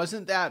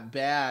 wasn't that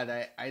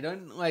bad. I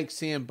didn't like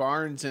seeing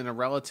Barnes in a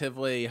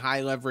relatively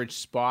high leverage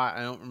spot.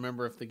 I don't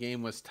remember if the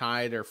game was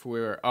tied or if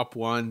we were up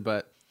one,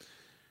 but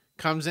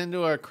comes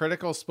into a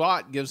critical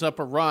spot, gives up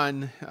a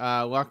run.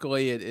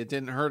 Luckily, it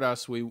didn't hurt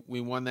us. We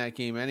won that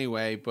game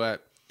anyway,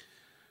 but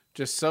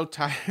just so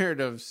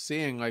tired of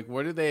seeing, like,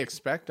 what do they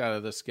expect out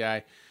of this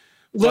guy?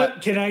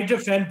 Look, can I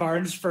defend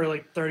Barnes for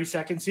like 30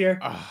 seconds here?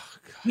 Oh,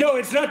 no,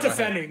 it's not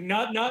defending.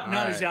 Not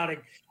his right. outing.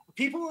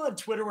 People on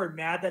Twitter were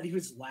mad that he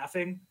was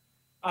laughing.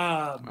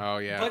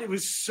 Yeah. But it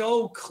was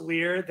so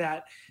clear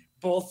that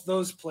both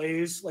those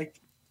plays,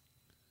 like,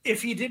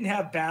 if he didn't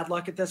have bad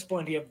luck at this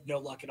point, he had no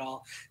luck at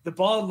all. The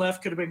ball in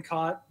left could have been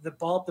caught. The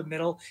ball up the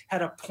middle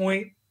had a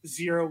 .010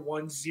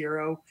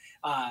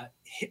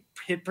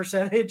 hit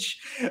percentage.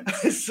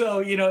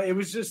 So,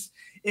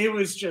 it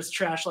was just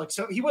trash luck.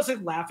 So he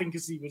wasn't laughing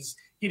because he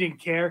didn't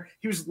care.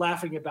 He was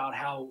laughing about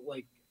how,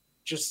 like,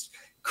 just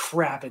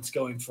crap it's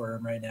going for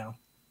him right now.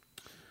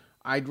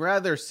 I'd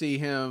rather see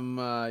him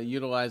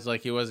utilized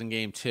like he was in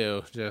game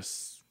 2,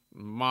 just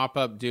mop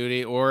up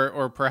duty,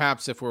 or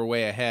perhaps if we're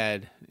way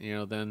ahead,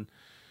 then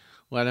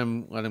let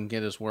him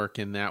get his work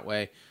in that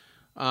way.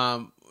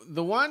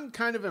 The one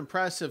kind of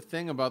impressive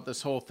thing about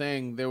this whole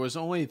thing, there was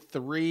only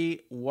 3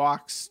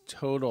 walks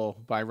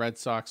total by Red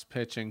Sox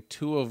pitching.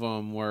 2 of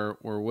them were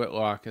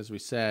Whitlock, as we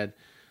said.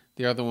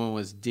 The other one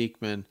was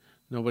Diekman.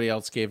 Nobody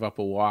else gave up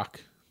a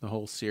walk the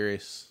whole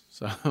series.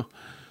 So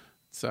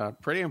it's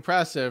pretty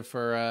impressive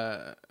for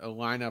a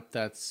lineup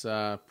that's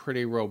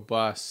pretty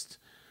robust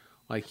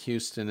like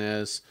Houston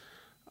is.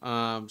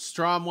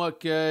 Strom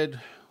looked good.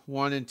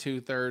 1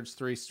 2/3,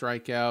 3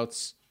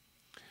 strikeouts.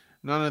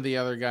 None of the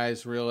other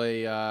guys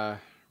really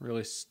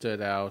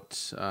stood out.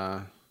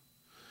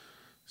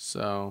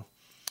 So,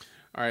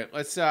 all right,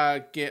 let's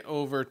get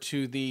over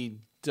to the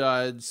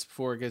duds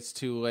before it gets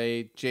too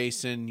late.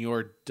 Jason,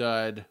 your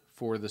dud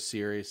for the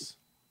series.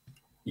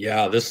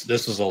 Yeah, this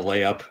was a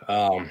layup.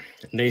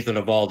 Nathan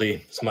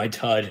Eovaldi is my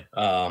dud.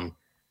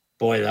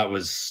 Boy, that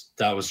was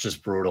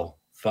just brutal.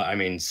 I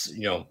mean,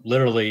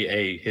 literally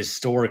a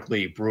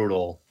historically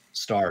brutal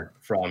start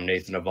from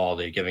Nathan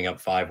Eovaldi, giving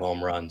up 5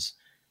 home runs.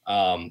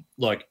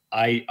 Look,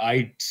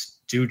 I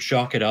do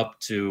chalk it up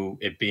to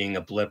it being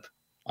a blip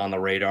on the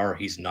radar.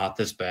 He's not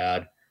this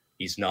bad.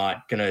 He's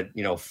not gonna,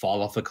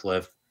 fall off a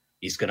cliff.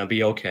 He's gonna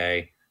be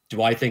okay.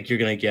 Do I think you're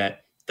gonna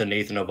get the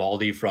Nathan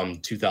Eovaldi from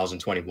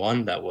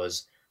 2021 that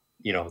was,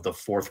 the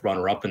 4th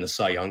runner-up in the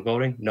Cy Young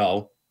voting?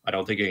 No, I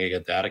don't think you're gonna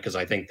get that, because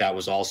I think that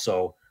was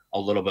also a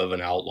little bit of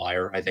an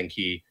outlier. I think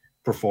he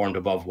performed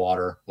above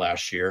water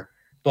last year,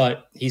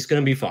 but he's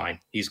gonna be fine.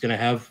 He's gonna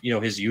have,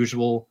 his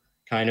usual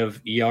kind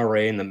of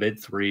ERA in the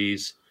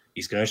mid-3s.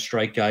 He's going to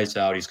strike guys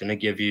out. He's going to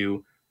give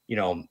you,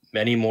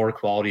 many more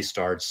quality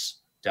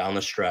starts down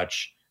the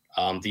stretch.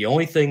 The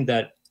only thing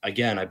that,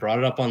 again, I brought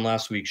it up on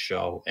last week's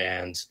show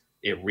and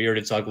it reared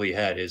its ugly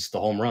head is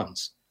the home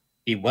runs.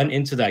 He went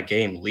into that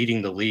game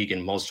leading the league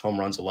in most home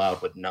runs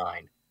allowed with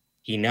 9.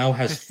 He now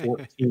has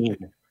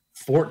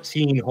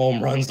 14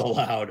 home runs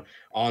allowed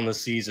on the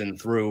season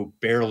through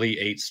barely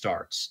 8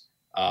 starts.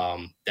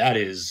 That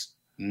is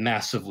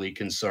massively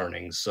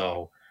concerning.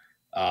 So,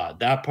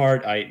 that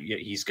part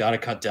he's got to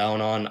cut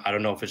down on. I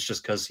don't know if it's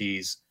just because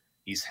he's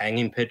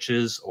hanging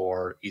pitches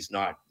or he's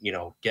not,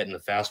 getting the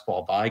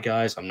fastball by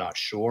guys. I'm not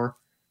sure.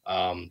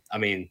 I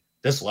mean,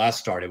 this last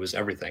start, it was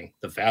everything.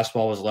 The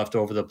fastball was left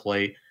over the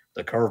plate.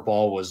 The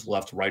curveball was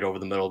left right over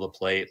the middle of the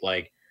plate.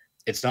 Like,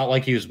 it's not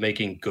like he was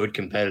making good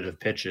competitive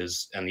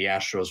pitches and the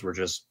Astros were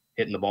just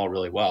hitting the ball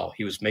really well.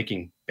 He was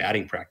making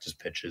batting practice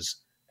pitches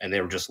and they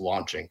were just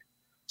launching.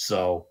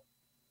 So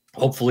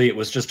hopefully it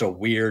was just a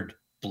weird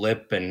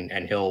blip and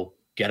he'll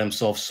get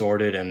himself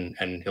sorted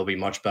and he'll be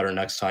much better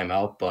next time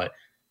out. But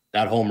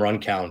that home run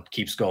count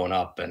keeps going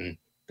up, and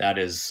that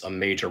is a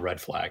major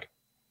red flag.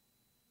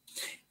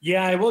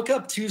 Yeah, I woke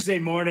up Tuesday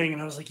morning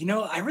and I was like,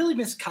 I really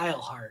miss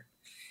Kyle Hart.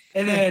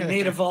 And then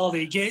Nate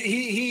Eovaldi,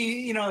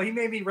 he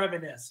made me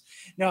reminisce.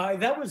 No,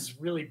 that was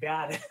really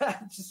bad.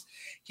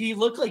 He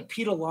looked like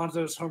Pete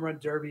Alonso's home run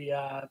derby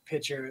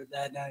pitcher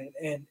that night,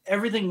 and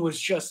everything was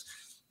just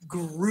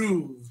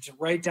grooved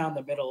right down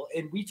the middle.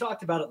 And we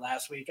talked about it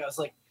last week. I was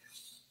like,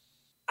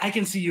 I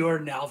can see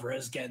Jordan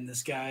Alvarez getting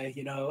this guy.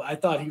 You know, I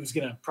thought he was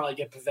going to probably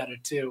get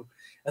Pivetta too.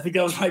 I think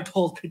that was my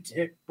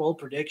bold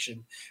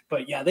prediction.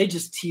 But yeah, they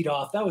just teed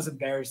off. That was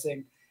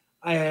embarrassing.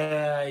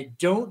 I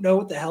don't know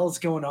what the hell is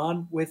going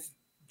on with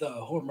the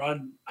home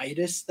run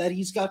itis that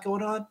he's got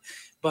going on,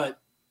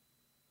 but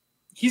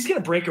he's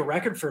going to break a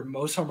record for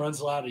most home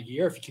runs allowed a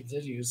year if he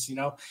continues. You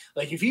know,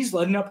 like if he's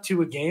letting up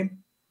to a game,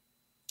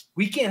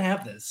 we can't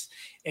have this.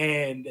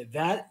 And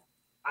that,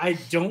 I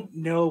don't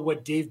know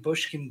what Dave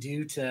Bush can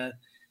do to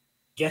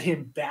get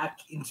him back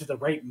into the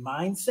right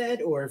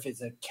mindset, or if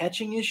it's a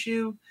catching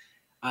issue.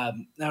 I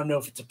don't know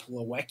if it's a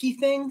Plawecki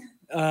thing,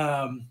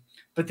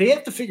 but they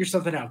have to figure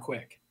something out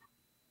quick.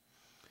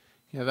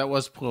 Yeah, that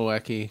was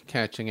Plawecki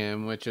catching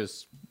him, which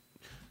is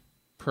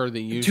per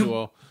the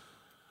usual.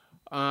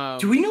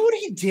 Do we know what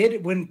he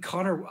did when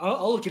Connor?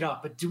 I'll look it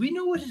up, but do we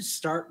know what his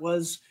start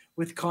was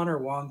with Connor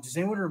Wong? Does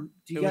anyone?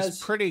 It was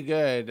pretty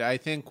good. I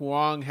think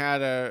Wong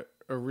had a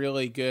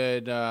really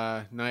good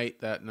night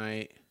that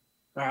night.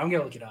 All right, I'm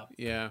gonna look it up.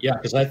 Yeah,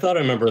 because I thought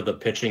I remember the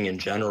pitching in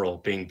general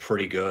being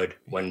pretty good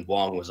when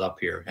Wong was up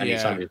here.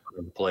 Anytime he was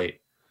on the plate.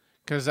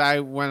 Because I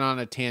went on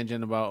a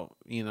tangent about,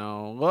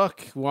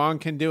 look, Wong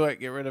can do it.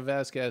 Get rid of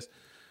Vasquez.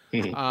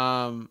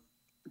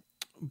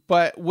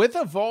 But with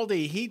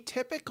Eovaldi, he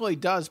typically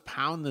does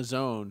pound the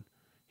zone.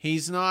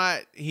 He's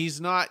not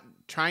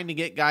trying to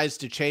get guys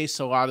to chase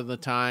a lot of the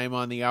time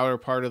on the outer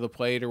part of the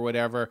plate or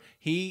whatever.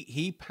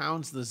 He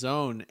pounds the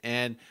zone,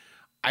 and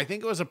I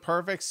think it was a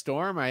perfect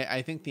storm.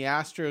 I think the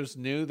Astros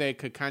knew they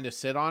could kind of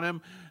sit on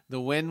him. The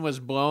wind was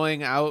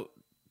blowing out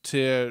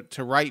to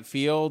right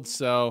field,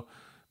 so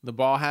the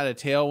ball had a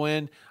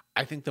tailwind.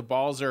 I think the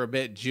balls are a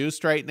bit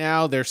juiced right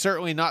now. They're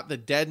certainly not the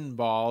deadened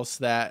balls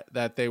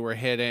that they were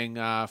hitting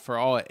for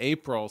all of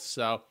April.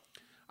 So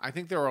I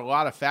think there were a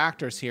lot of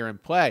factors here in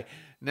play.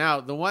 Now,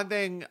 the one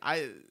thing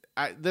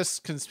this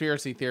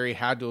conspiracy theory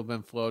had to have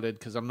been floated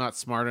because I'm not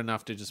smart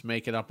enough to just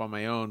make it up on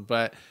my own.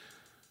 But,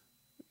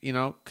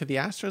 could the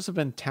Astros have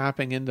been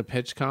tapping into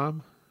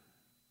PitchCom?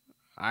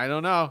 I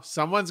don't know.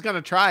 Someone's going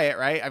to try it,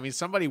 right? I mean,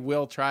 somebody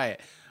will try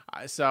it.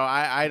 So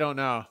I don't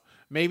know.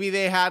 Maybe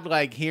they had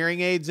like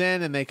hearing aids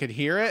in and they could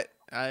hear it.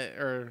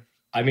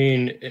 I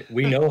mean,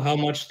 we know how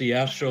much the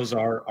Astros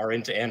are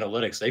into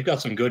analytics. They've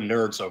got some good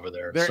nerds over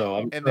there. They're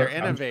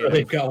innovative. I'm sure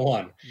they've got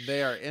one.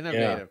 They are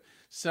innovative. Yeah.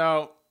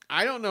 So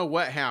I don't know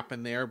what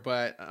happened there,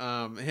 but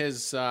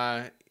his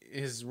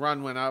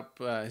run went up.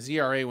 His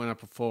ERA went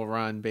up a full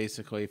run,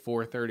 basically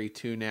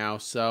 4.32 now.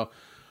 So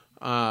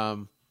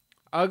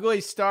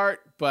ugly start,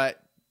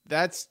 but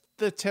that's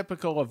the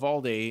typical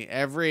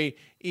Eovaldi.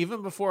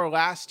 Even before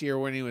last year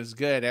when he was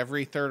good,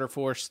 every third or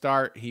fourth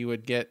start he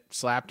would get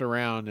slapped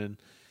around,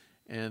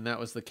 and that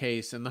was the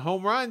case. And the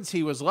home runs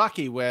he was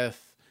lucky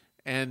with,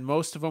 and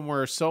most of them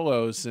were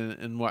solos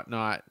and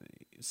whatnot.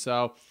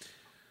 So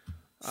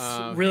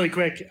really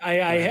quick,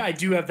 I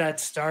do have that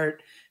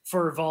start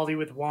for Eovaldi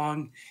with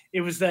Wong.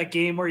 It was that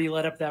game where he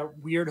let up that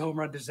weird home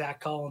run to Zach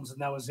Collins,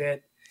 and that was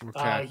it.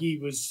 Okay. He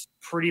was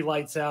pretty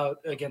lights out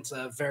against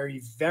a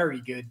very,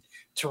 very good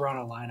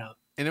Toronto lineup.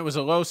 And it was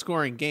a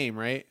low-scoring game,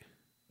 right?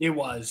 It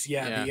was,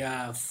 yeah.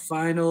 The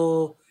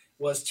final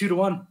was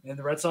 2-1, and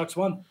the Red Sox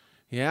won.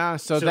 Yeah,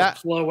 so that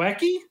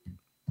Plawecki?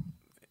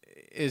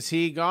 Is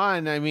he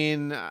gone? I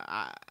mean,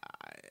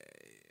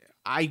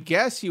 I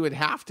guess you would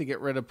have to get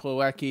rid of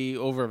Plawecki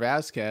over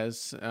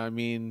Vasquez. I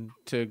mean,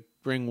 to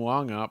bring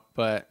Wong up,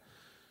 but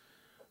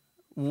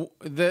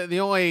the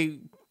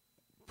only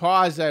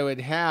pause I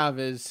would have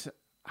is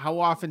how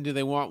often do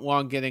they want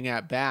Wong getting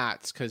at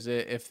bats? Because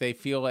if they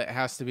feel it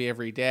has to be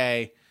every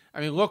day, I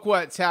mean, look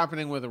what's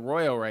happening with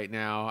Arroyo right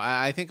now.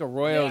 I think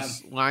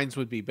Arroyo's lines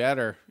would be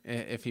better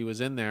if he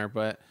was in there,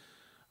 but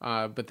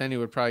then he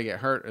would probably get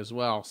hurt as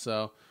well.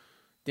 So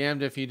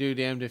damned if you do,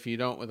 damned if you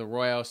don't with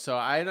Arroyo. So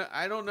I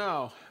don't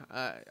know.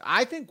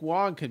 I think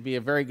Wong could be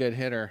a very good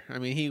hitter. I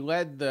mean, he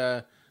led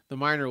the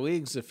minor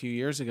leagues a few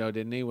years ago,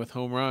 didn't he, with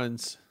home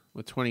runs,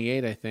 with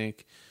 28, I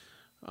think.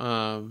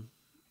 I'm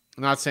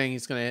not saying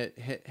he's going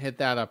to hit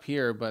that up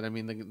here, but I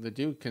mean, the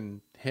dude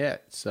can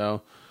hit.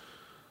 So,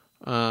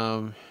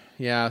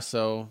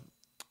 so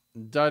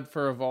dud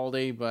for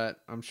Eovaldi, but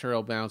I'm sure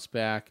he'll bounce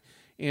back.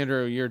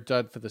 Andrew, you're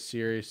dud for the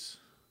series.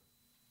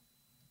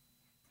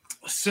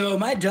 So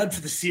my dud for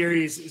the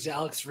series is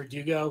Alex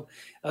Verdugo.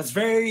 I was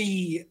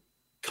very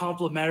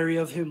complimentary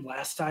of him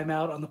last time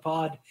out on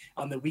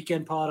the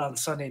weekend pod on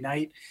Sunday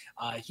night.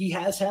 He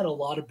has had a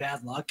lot of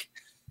bad luck.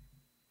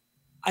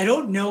 I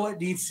don't know what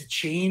needs to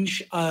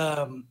change.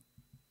 I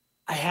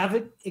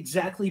haven't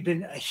exactly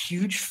been a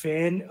huge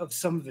fan of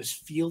some of his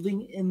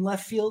fielding in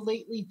left field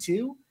lately,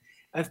 too.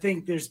 I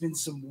think there's been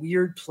some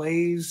weird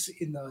plays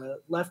in the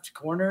left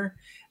corner,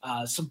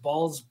 some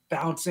balls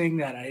bouncing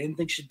that I didn't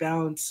think should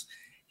bounce.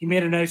 He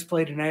made a nice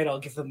play tonight. I'll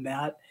give him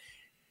that.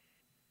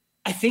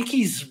 I think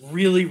he's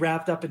really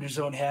wrapped up in his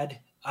own head.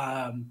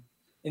 And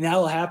that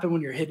will happen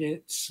when you're hitting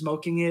it,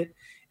 smoking it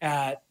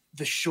at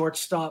the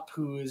shortstop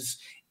who is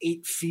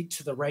 8 feet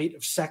to the right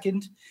of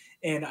second.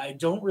 And I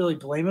don't really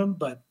blame him,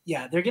 but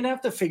yeah, they're going to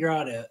have to figure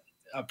out a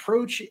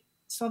approach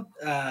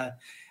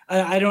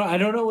I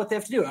don't know what they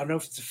have to do. I don't know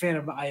if it's a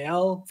Phantom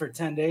IL for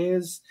 10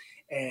 days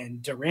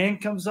and Duran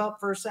comes up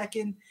for a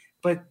second,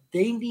 but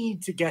they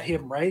need to get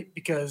him right,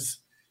 because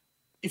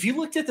if you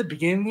looked at the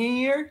beginning of the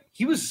year,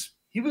 he was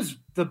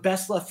the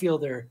best left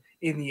fielder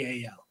in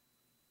the AL.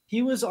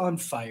 He was on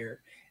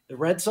fire. The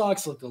Red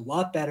Sox looked a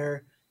lot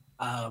better,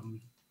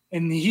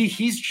 and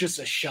he's just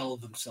a shell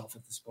of himself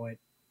at this point.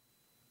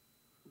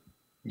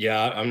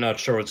 Yeah, I'm not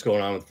sure what's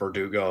going on with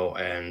Verdugo,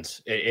 and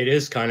it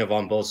is kind of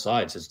on both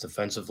sides. It's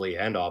defensively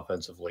and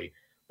offensively.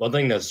 One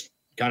thing that's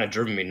kind of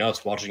driven me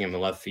nuts watching him in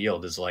left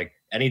field is like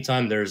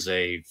anytime there's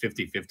a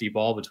 50-50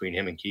 ball between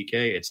him and Kike,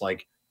 it's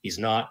like he's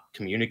not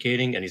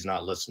communicating and he's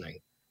not listening.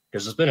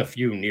 Because there's been a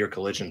few near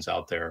collisions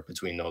out there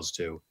between those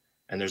two.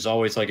 And there's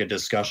always like a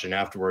discussion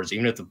afterwards,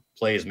 even if the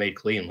play is made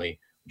cleanly,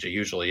 which it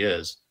usually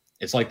is.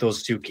 It's like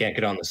those two can't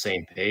get on the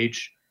same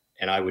page.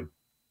 And I would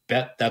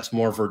bet that's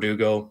more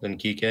Verdugo than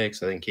Kike,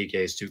 because I think Kike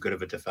is too good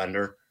of a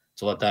defender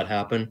to let that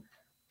happen.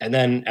 And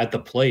then at the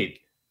plate,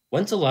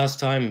 when's the last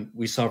time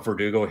we saw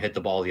Verdugo hit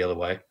the ball the other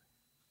way?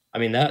 I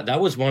mean, that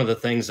was one of the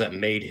things that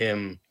made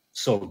him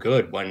so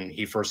good when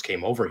he first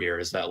came over here,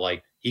 is that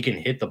like he can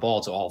hit the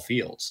ball to all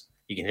fields.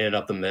 He can hit it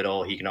up the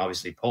middle. He can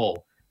obviously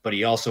pull, but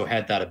he also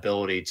had that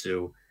ability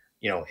to,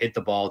 hit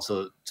the ball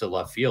to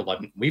left field. Like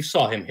we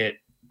saw him hit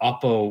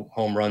oppo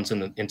home runs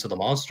into the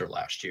monster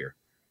last year.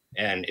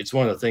 And it's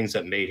one of the things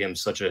that made him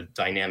such a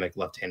dynamic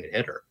left-handed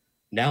hitter.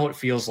 Now it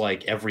feels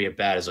like every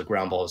at-bat is a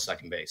ground ball to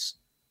second base.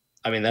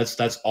 I mean, that's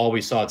all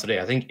we saw today.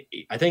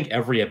 I think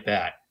every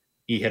at-bat,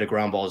 he hit a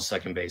ground ball to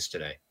second base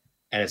today.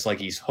 And it's like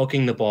he's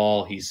hooking the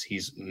ball.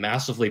 He's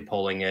massively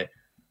pulling it.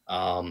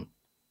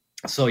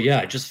 So, yeah,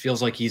 it just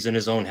feels like he's in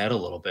his own head a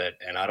little bit.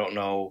 And I don't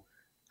know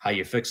how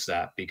you fix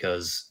that,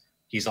 because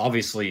he's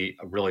obviously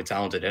a really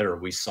talented hitter.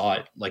 We saw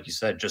it, like you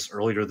said, just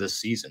earlier this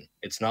season.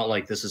 It's not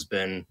like this has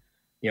been,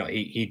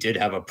 he did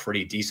have a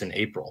pretty decent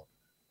April.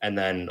 And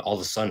then all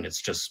of a sudden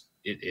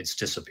it's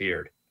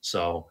disappeared.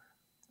 So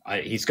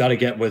he's got to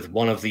get with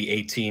one of the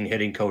 18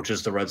 hitting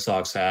coaches the Red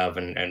Sox have,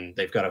 and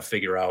they've got to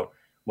figure out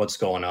what's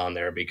going on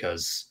there,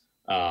 because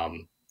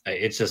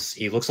it's just,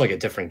 he looks like a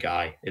different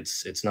guy.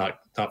 It's not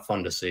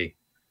fun to see.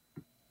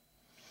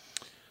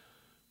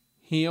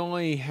 He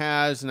only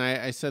has, and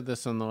I said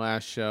this on the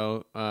last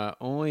show,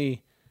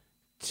 only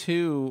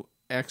 2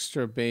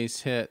 extra base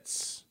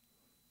hits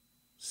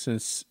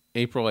since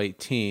April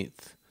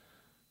 18th.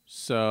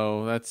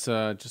 So that's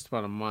just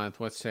about a month.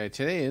 What's today?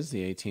 Today is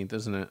the 18th,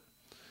 isn't it?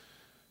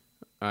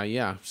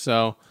 Yeah.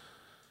 So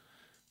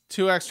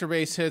 2 extra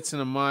base hits in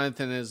a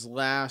month, and his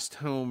last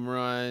home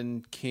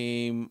run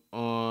came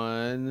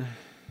on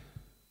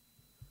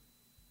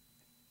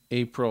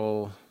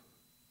April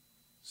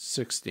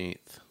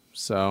 16th.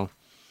 So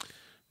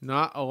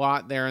not a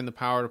lot there in the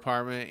power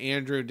department.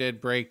 Andrew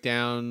did break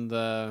down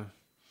the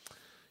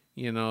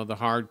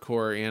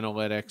hardcore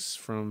analytics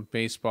from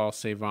Baseball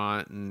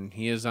Savant, and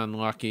he is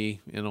unlucky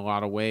in a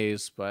lot of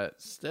ways,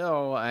 but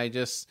still,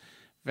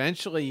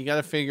 eventually you got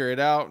to figure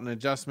it out, and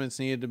adjustments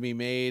needed to be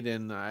made,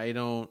 and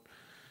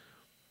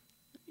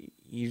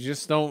you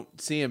just don't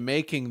see him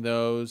making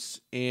those.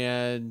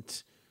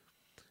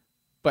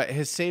 But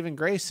his saving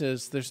grace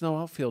is there's no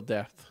outfield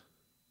depth.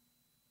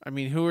 I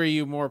mean, who are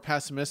you more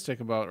pessimistic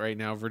about right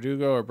now,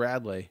 Verdugo or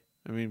Bradley?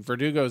 I mean,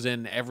 Verdugo's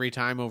in every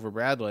time over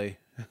Bradley.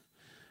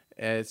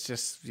 It's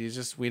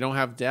just we don't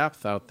have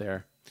depth out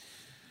there.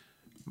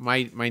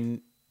 My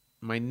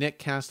Nick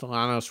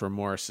Castellanos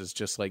remorse is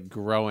just like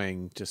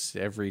growing just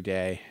every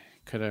day.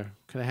 Could have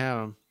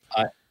had him.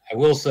 I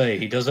will say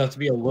he does have to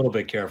be a little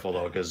bit careful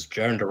though, because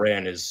Jarren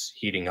Duran is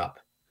heating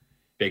up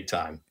big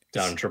time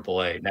down in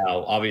AAA.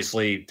 Now,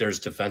 obviously, there's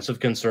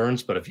defensive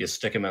concerns, but if you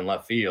stick him in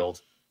left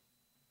field,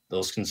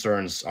 those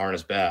concerns aren't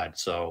as bad.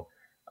 So,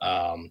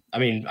 I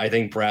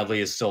think Bradley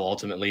is still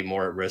ultimately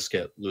more at risk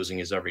at losing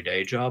his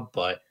everyday job,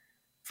 but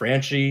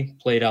Franchi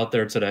played out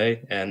there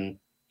today, and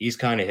he's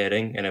kind of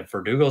hitting. And if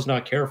Verdugo's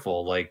not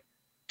careful, like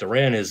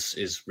Duran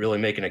is really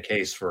making a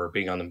case for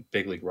being on the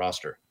big league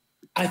roster.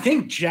 I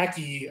think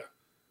Jackie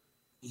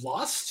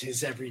lost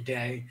his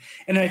everyday,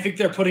 and I think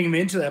they're putting him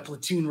into that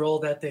platoon role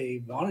that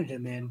they wanted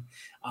him in,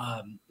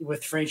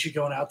 with Franchi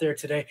going out there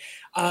today.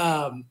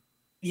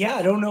 Yeah,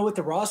 I don't know what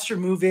the roster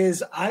move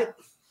is. I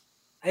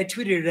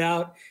tweeted it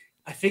out.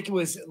 I think it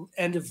was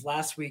end of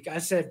last week. I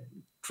said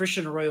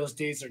Christian Arroyo's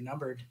days are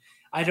numbered.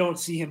 I don't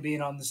see him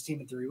being on this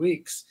team in 3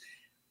 weeks.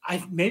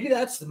 Maybe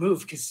that's the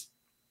move, because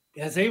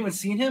has anyone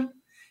seen him?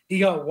 He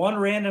got one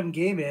random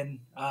game in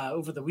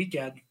over the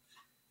weekend.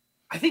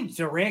 I think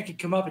Durant could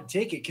come up and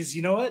take it, because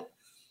you know what?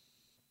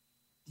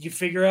 You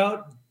figure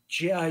out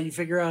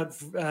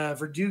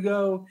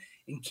Verdugo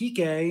and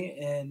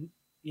Kike, and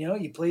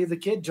you play the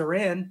kid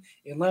Duran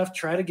in left,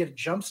 try to get a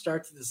jump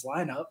start to this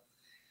lineup.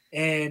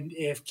 And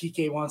if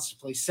Kike wants to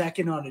play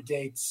second on a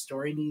day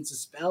Story needs a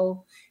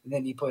spell, and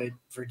then you put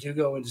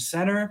Verdugo into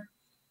center,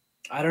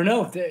 I don't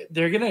know.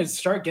 They're going to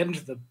start getting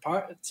to the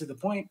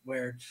point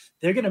where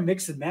they're going to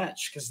mix and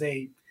match, because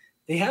they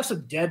have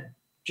some dead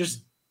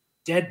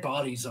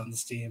bodies on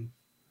this team.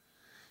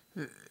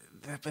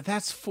 but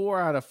that's 4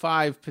 out of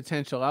 5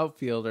 potential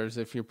outfielders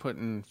if you're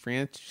putting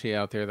Franchi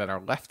out there that are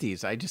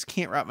lefties. I just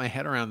can't wrap my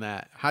head around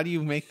that. How do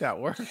you make that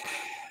work?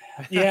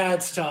 Yeah,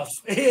 it's tough.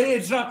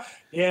 It's not.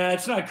 Yeah,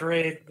 it's not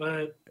great,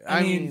 but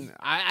I mean,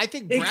 I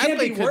think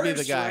Bradley could be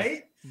the guy.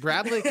 Right?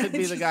 Bradley could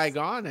be the guy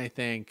gone. I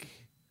think.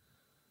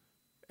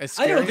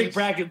 I don't think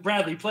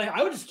Bradley play.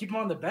 I would just keep him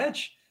on the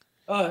bench.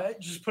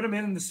 Just put him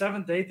in the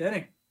 7th, 8th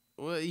inning.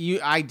 Well,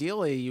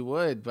 ideally you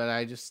would, but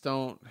I just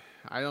don't.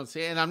 I don't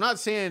see it. And I'm not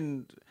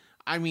saying.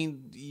 I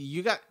mean,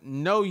 you got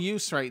no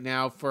use right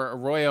now for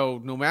Arroyo,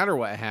 no matter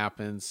what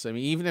happens. I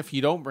mean, even if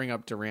you don't bring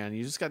up Duran,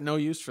 you just got no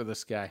use for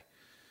this guy.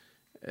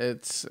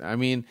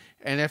 And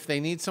if they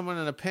need someone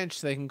in a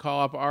pinch, they can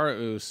call up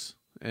Arauz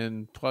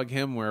and plug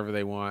him wherever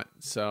they want.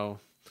 So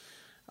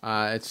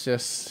it's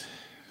just,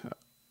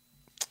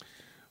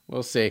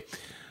 we'll see.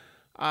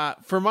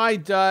 For my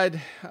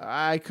dud,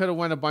 I could have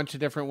went a bunch of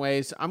different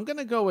ways. I'm going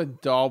to go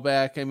with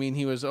Dahlbeck. I mean,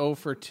 he was 0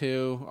 for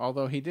 2,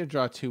 although he did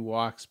draw 2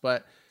 walks.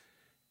 But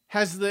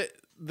has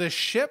the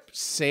ship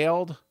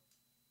sailed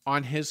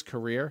on his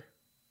career?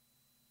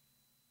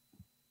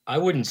 I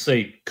wouldn't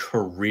say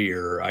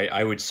career.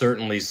 I would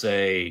certainly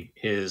say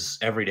his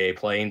everyday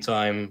playing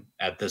time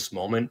at this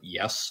moment,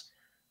 yes.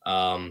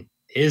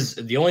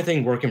 The only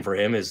thing working for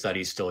him is that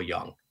he's still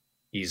young.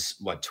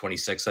 He's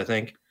 26, I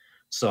think.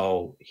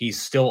 So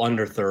he's still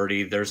under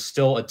 30. There's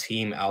still a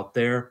team out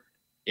there,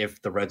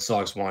 if the Red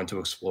Sox wanted to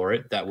explore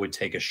it, that would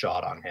take a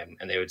shot on him.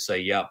 And they would say,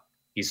 yep,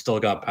 he's still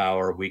got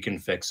power. We can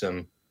fix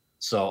him.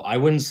 So I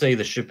wouldn't say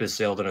the ship has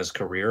sailed in his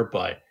career,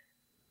 but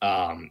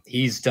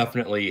he's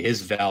definitely,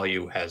 his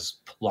value has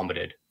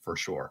plummeted for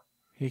sure.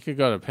 He could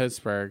go to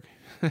Pittsburgh.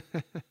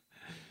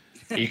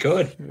 He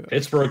could.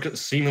 Pittsburgh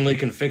seemingly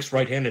can fix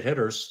right-handed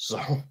hitters.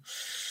 So,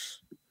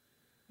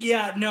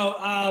 yeah,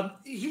 no,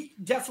 he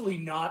definitely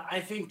not. I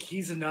think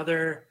he's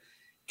another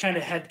kind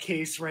of head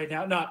case right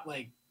now. Not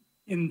like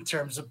in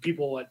terms of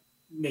people what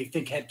may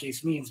think head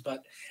case means,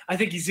 but I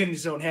think he's in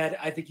his own head.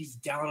 I think he's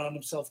down on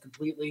himself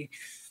completely.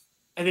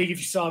 I think if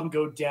you saw him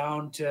go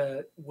down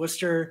to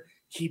Worcester,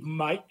 he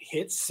might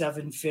hit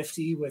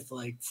 750 with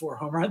like 4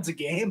 home runs a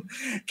game.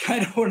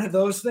 Kind of one of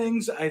those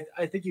things.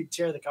 I think he'd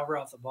tear the cover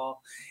off the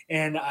ball.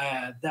 And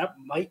that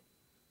might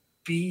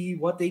be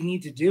what they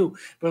need to do.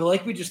 But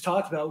like we just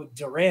talked about with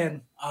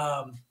Duran, what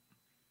are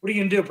you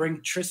going to do?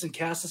 Bring Tristan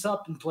Casas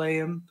up and play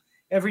him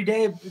every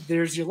day?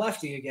 There's your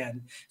lefty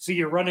again. So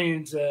you're running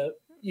into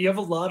 – you have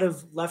a lot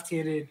of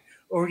left-handed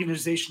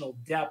organizational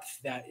depth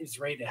that is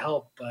ready to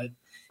help, but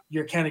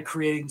you're kind of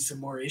creating some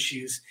more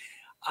issues.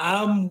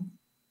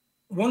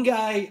 One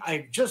guy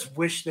I just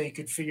wish they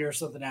could figure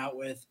something out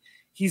with.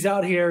 He's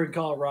out here in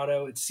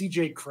Colorado. It's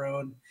CJ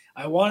Cron.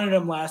 I wanted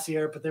him last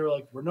year, but they were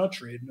like, we're not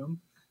trading him.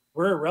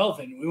 We're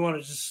irrelevant. We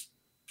want to just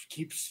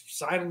keep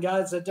signing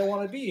guys that don't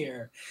want to be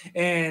here.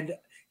 And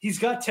he's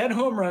got 10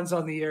 home runs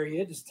on the year. He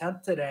hit his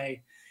 10th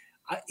today.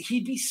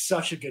 He'd be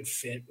such a good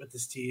fit with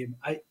this team.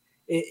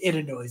 It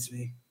annoys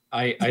me.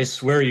 I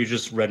swear you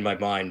just read my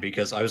mind,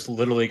 because I was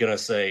literally going to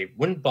say,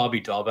 wouldn't Bobby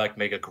Dahlbeck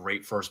make a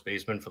great first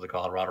baseman for the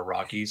Colorado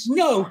Rockies?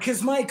 No,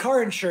 because my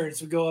car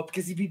insurance would go up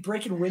because he'd be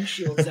breaking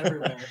windshields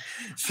everywhere.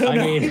 So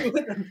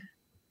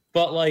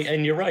but like,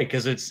 and you're right,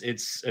 because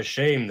it's a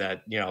shame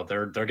that, you know,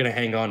 they're going to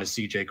hang on to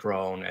CJ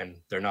Cron and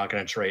they're not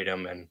going to trade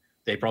him, and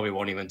they probably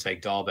won't even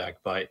take Dahlbeck.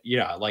 But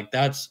yeah, like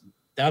that's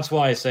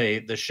why I say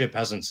the ship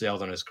hasn't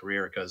sailed in his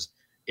career, because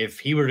if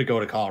he were to go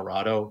to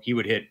Colorado, he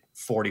would hit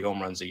 40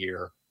 home runs a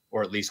year,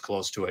 or at least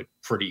close to it,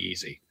 pretty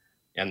easy.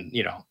 And,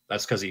 you know,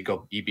 that's because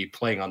he'd be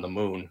playing on the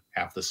moon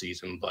half the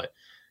season. But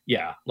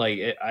yeah,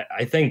 like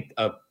I think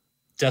a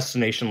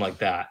destination like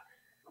that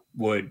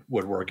would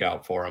work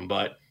out for him.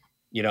 But,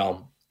 you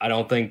know, I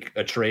don't think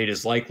a trade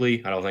is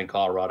likely. I don't think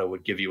Colorado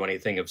would give you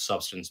anything of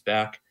substance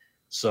back.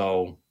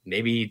 So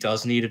maybe he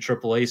does need a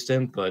AAA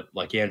stint, but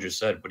like Andrew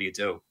said, what do you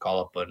do? Call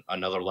up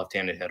another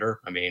left-handed hitter?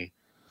 I mean,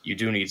 you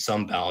do need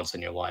some balance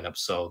in your lineup.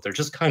 So they're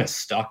just kind of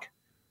stuck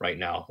right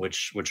now,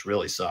 which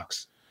really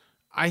sucks.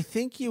 I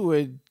think you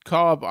would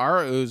call up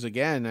Arauz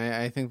again.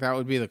 I think that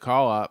would be the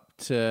call up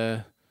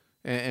to,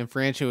 and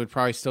Franchi would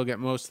probably still get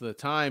most of the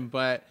time,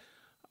 but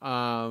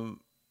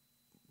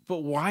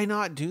why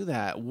not do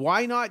that?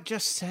 Why not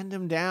just send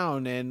him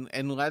down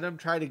and let him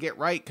try to get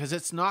right? Because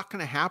it's not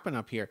going to happen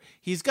up here.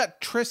 He's got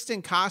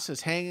Tristan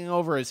Casas hanging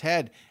over his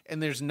head,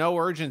 and there's no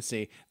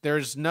urgency.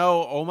 There's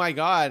no, oh my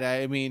God.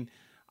 I mean,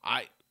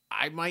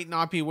 I might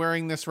not be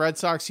wearing this Red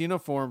Sox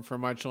uniform for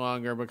much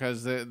longer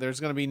because there's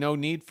going to be no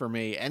need for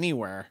me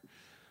anywhere.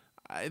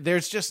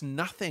 There's just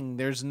nothing.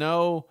 There's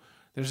no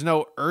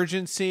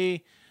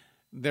urgency.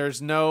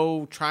 There's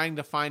no trying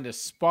to find a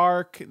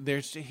spark.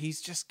 He's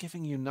just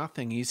giving you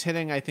nothing. He's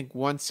hitting, I think,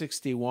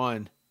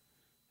 161.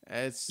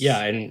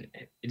 Yeah, and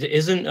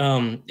is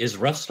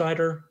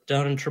Refsnyder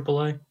down in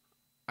AAA?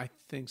 I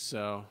think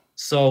so.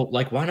 So,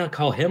 like, why not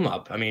call him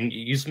up? I mean,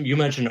 you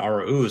mentioned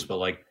Arauz, but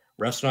like,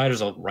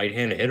 Refsnyder's a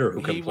right-handed hitter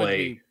who can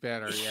play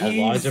better. Yeah.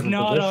 A lot of different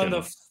positions. On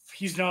the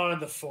He's not on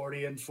the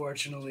 40,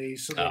 unfortunately.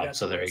 So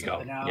there you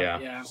go.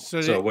 Yeah. So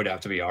it would have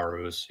to be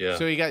Aruz. Yeah.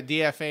 So he got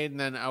DFA'd and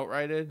then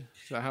outrighted?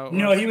 Is that how it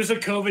No, was? he was a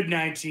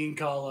COVID-19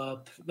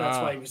 call-up. That's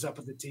why he was up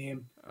with the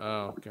team.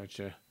 Oh,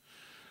 gotcha.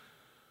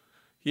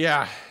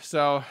 Yeah,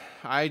 so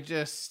I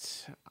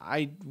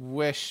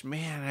wish,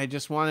 man, I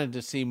just wanted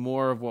to see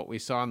more of what we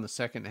saw in the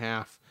second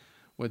half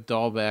with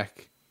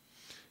Dahlbeck.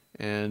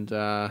 And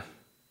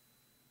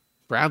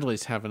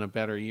Bradley's having a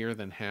better year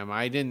than him.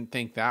 I didn't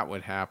think that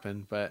would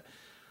happen, but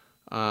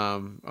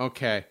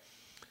okay.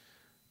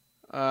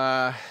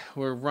 We're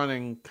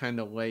running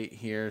kind of late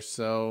here,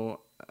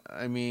 so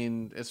I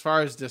mean, as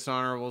far as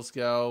dishonorables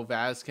go,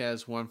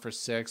 Vasquez 1 for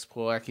 6,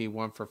 Pilecki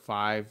 1 for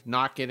 5,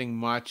 not getting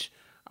much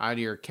out of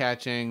your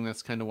catching.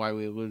 That's kind of why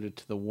we alluded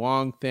to the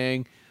Wong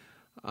thing.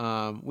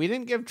 We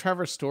didn't give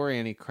Trevor Story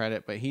any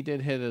credit, but he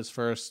did hit his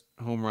first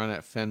home run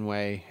at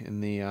Fenway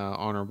in the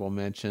honorable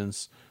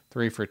mentions,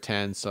 3 for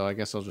 10. So I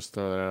guess I'll just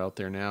throw that out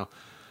there now.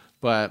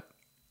 But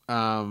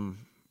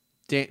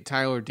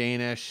Tyler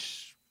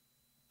Danish,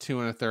 2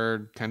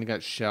 1/3, kind of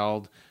got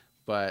shelled,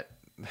 but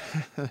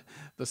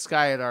the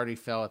sky had already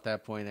fell at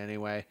that point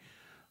anyway.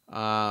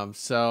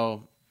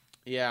 So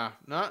yeah,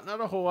 not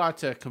a whole lot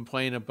to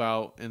complain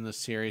about in the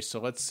series.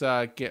 So let's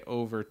get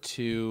over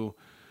to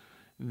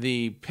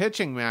the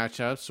pitching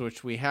matchups,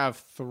 which we have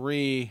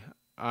 3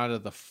 out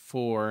of the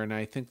 4, and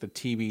I think the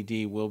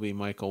TBD will be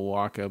Michael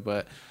Wacha.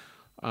 But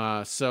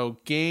so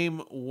game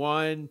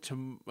 1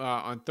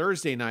 on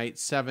Thursday night,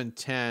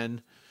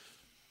 7:10.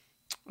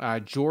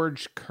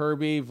 George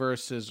Kirby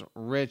versus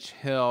Rich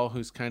Hill,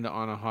 who's kind of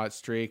on a hot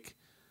streak.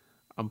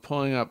 I'm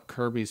pulling up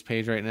Kirby's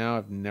page right now.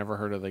 I've never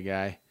heard of the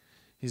guy.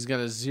 He's got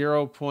a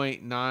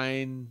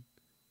 0.9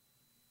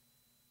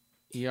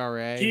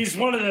 ERA. He's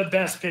one of the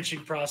best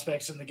pitching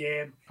prospects in the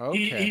game.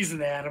 Okay. He's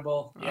an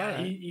animal. Yeah,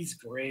 right. he's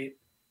great.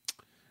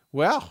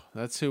 Well,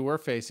 that's who we're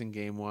facing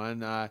game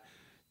 1.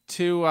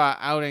 2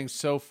 outings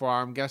so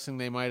far. I'm guessing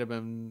they might have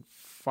been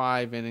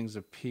 5 innings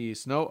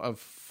apiece. No, a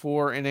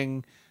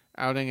 4-inning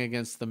outing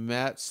against the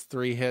Mets,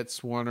 3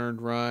 hits, 1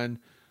 earned run,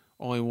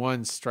 only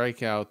 1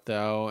 strikeout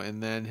though.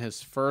 And then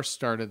his first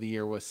start of the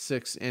year was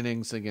 6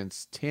 innings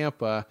against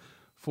Tampa,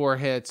 4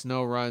 hits,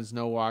 no runs,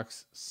 no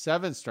walks,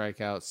 7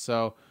 strikeouts.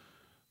 So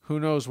who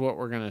knows what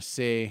we're going to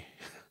see.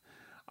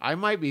 I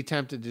might be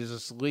tempted to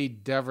just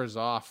lead Devers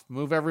off,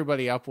 move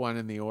everybody up 1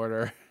 in the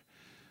order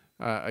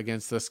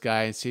against this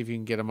guy and see if you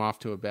can get him off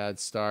to a bad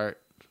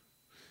start.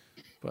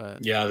 But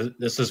yeah,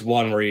 this is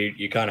one where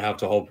you kind of have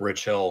to hope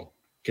Rich Hill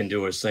can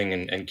do his thing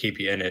and keep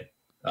you in it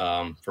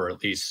for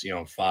at least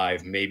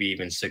 5, maybe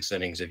even 6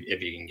 innings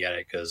if you can get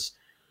it. Because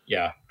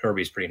yeah,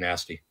 Kirby's pretty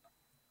nasty.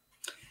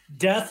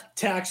 Death,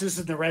 taxes,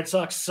 and the Red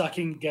Sox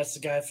sucking against the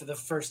guy for the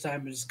first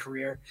time in his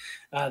career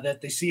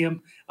that they see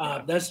him.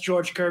 That's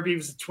George Kirby. He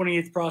was the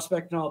 28th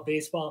prospect in all of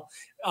baseball.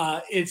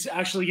 It's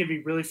actually going to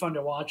be really fun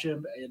to watch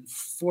him. And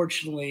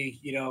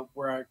fortunately,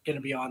 we're going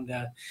to be on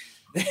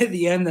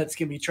the end that's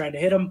going to be trying to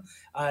hit him.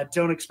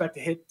 Don't expect to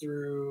hit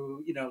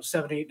through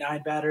 7, 8,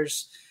 9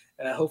 batters.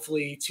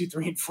 Hopefully 2,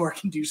 3, and 4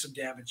 can do some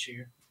damage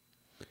here.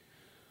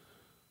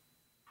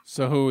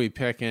 So who are we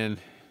picking?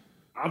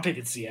 I'm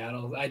picking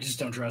Seattle. I just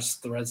don't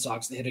trust the Red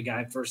Sox to hit a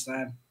guy first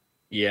time.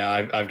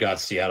 Yeah, I've got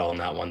Seattle in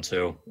that one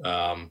too.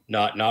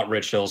 Not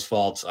Rich Hill's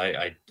fault.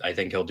 I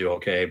think he'll do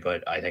okay,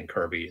 but I think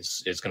Kirby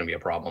is going to be a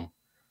problem.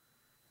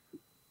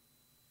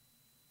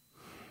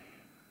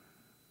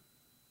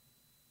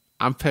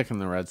 I'm picking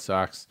the Red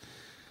Sox.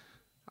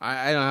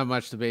 I don't have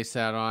much to base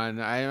that on.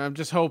 I'm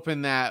just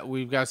hoping that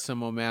we've got some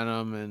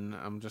momentum, and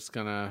I'm just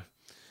going to...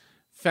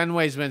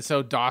 Fenway's been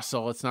so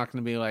docile, it's not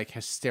going to be like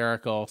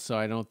hysterical, so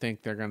I don't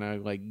think they're going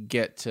to like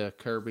get to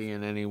Kirby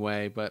in any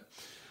way. But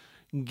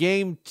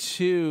game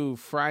 2,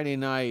 Friday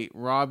night,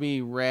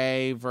 Robbie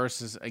Ray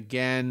versus,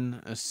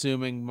 again,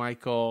 assuming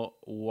Michael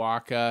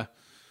Wacha.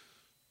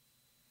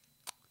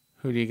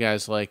 Who do you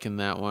guys like in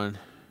that one?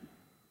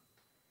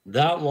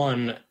 That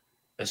one,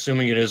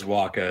 assuming it is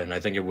Wacha, and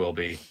I think it will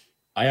be,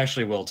 I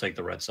actually will take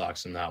the Red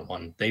Sox in that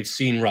one. They've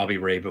seen Robbie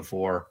Ray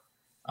before.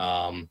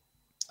 I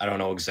don't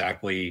know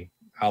exactly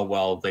how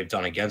well they've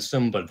done against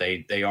him, but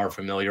they are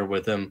familiar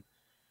with him.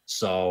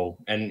 So,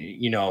 and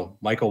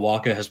Michael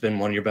Wacha has been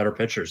one of your better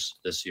pitchers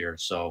this year.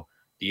 So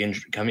the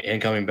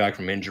coming back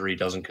from injury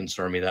doesn't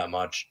concern me that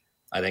much.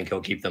 I think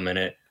he'll keep them in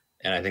it.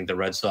 And I think the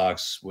Red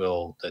Sox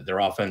their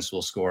offense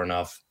will score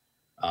enough.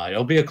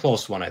 It'll be a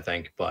close one, I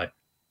think, but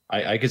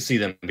I could see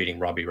them beating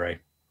Robbie Ray.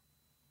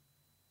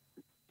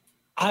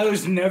 I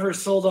was never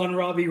sold on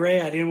Robbie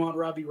Ray. I didn't want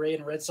Robbie Ray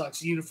in a Red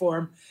Sox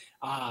uniform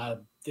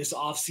this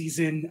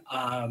offseason.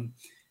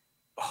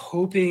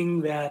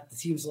 Hoping that the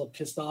team's a little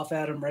pissed off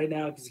at him right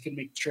now because he can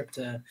make the trip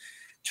to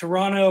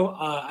Toronto.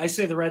 I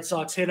say the Red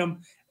Sox hit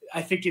him.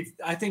 I think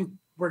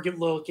we're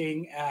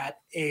looking at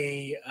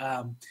a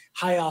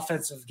high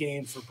offensive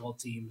game for both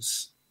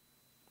teams.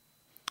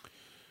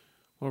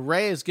 Well,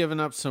 Ray has given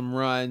up some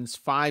runs,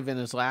 5 in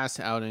his last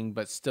outing,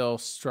 but still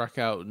struck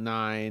out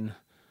 9.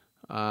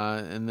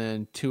 And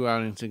then 2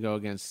 outings ago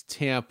against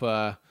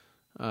Tampa,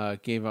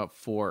 Gave up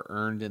 4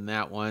 earned in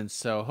that one.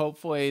 So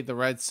hopefully the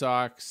Red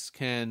Sox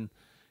can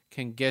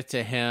get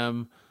to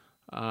him.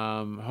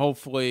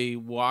 Hopefully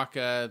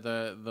Waka,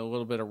 the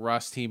little bit of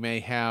rust he may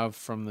have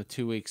from the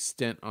 2-week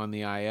stint on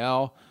the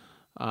IL,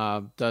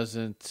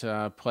 doesn't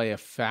play a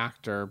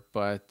factor,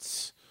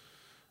 but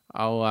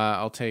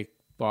I'll take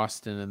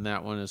Boston in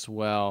that one as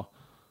well.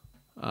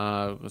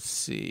 Let's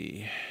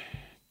see.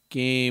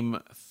 Game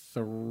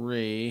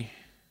 3,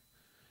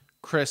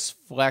 Chris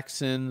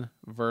Flexen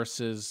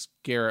versus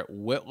Garrett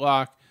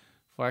Whitlock.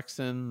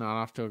 Flexen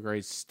not off to a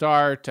great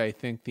start. I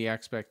think the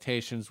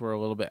expectations were a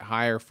little bit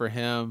higher for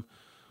him.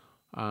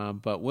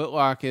 But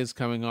Whitlock is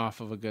coming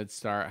off of a good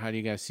start. How do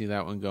you guys see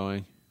that one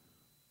going?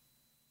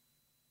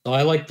 So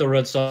I like the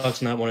Red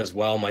Sox in that one as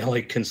well. My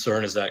only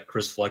concern is that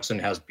Chris Flexen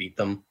has beat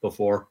them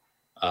before.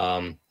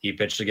 He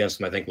pitched against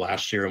them, I think,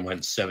 last year and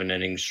went 7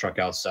 innings, struck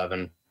out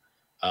 7.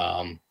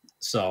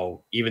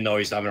 So even though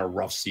he's having a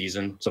rough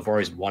season, so far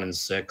he's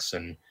 1-6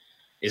 and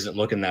isn't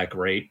looking that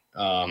great.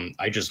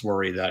 I just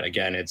worry that,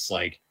 again, it's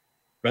like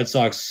Red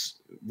Sox,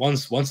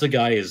 once the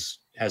guy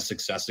has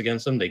success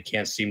against them, they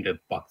can't seem to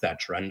buck that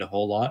trend a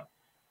whole lot.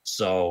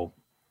 So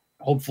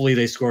hopefully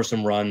they score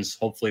some runs.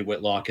 Hopefully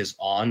Whitlock is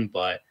on,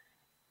 but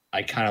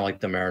I kind of like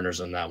the Mariners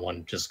in that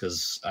one just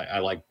because I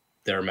like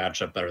their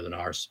matchup better than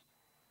ours.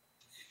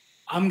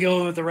 I'm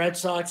going with the Red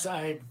Sox.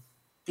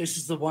 This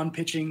is the one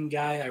pitching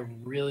guy I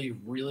really,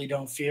 really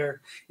don't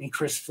fear. And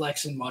Chris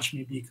Flexen, watch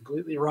me be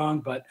completely wrong,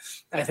 but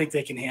I think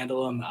they can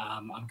handle him.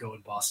 I'm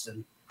going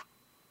Boston.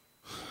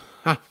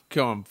 I'm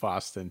going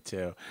Boston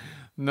too.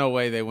 No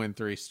way they win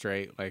 3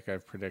 straight like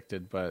I've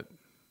predicted, but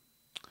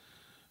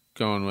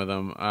going with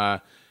them.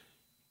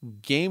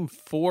 Game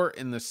 4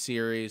 in the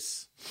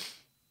series,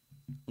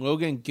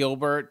 Logan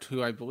Gilbert,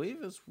 who I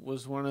believe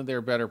was one of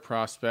their better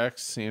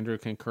prospects. Andrew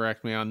can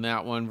correct me on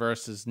that one,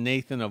 versus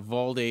Nathan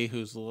Eovaldi,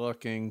 who's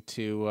looking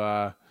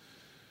to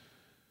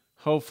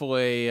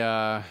hopefully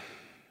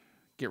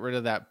get rid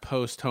of that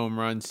post-home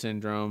run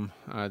syndrome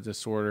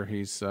disorder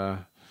he's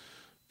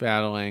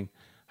battling.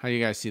 How do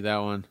you guys see that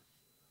one?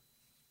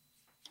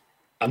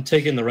 I'm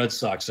taking the Red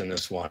Sox in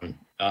this one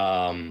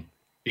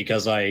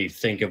because I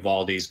think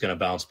Eovaldi's going to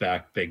bounce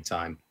back big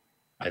time.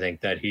 I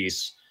think that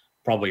he's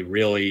probably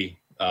really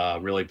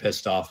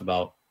pissed off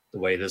about the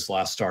way this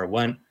last start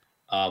went.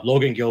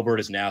 Logan Gilbert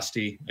is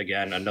nasty.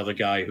 Again, another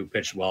guy who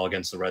pitched well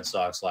against the Red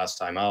Sox last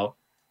time out,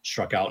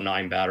 struck out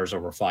 9 batters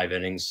over 5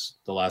 innings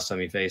the last time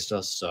he faced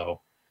us. So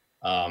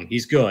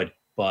he's good,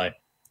 but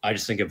I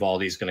just think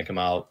Eovaldi's going to come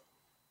out,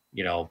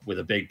 with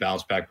a big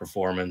bounce back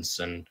performance,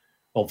 and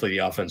hopefully the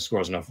offense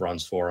scores enough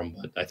runs for him,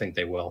 but I think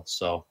they will.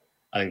 So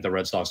I think the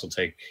Red Sox will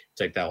take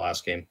that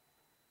last game.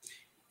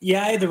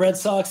 Yeah, I had the Red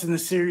Sox in the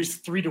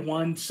series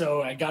 3-1,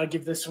 so I got to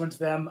give this one to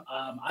them.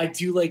 I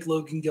do like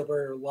Logan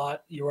Gilbert a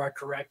lot. You are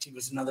correct. He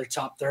was another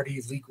top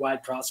 30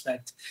 league-wide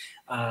prospect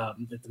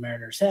that the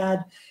Mariners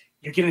had.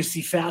 You're going to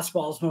see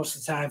fastballs most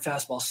of the time,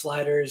 fastball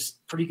sliders,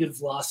 pretty good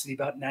velocity,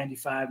 about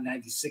 95,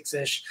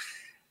 96-ish.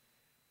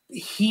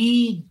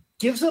 He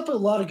gives up a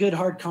lot of good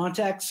hard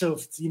contact, so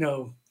if,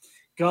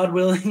 God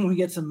willing, we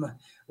get some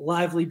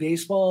lively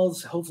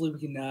baseballs. Hopefully we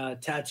can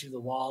tattoo the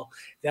wall.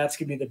 That's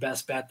going to be the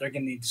best bet. They're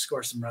going to need to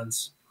score some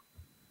runs.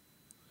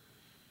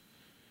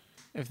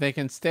 If they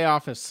can stay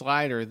off a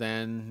slider,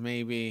 then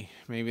maybe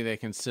they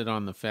can sit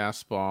on the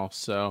fastball.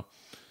 So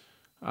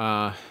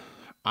I'm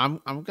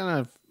going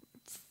to,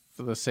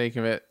 for the sake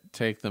of it,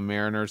 take the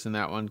Mariners in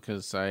that one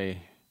because I,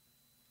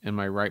 in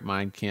my right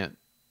mind, can't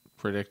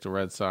predict a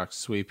Red Sox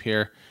sweep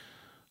here.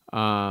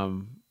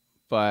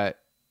 But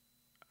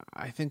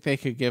I think they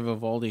could give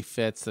Eovaldi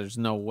fits. There's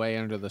no way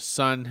under the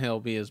sun he'll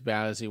be as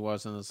bad as he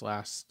was in his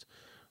last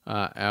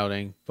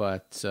outing,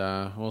 but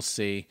we'll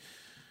see.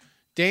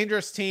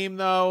 Dangerous team,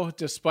 though,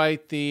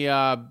 despite the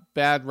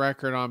bad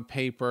record on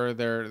paper.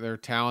 They're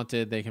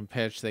talented. They can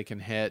pitch. They can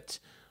hit.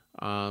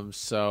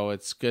 So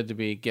it's good to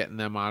be getting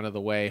them out of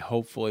the way,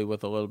 hopefully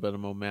with a little bit of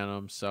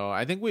momentum. So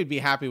I think we'd be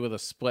happy with a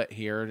split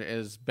here,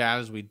 as bad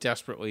as we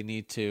desperately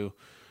need to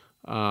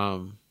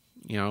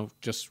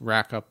just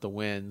rack up the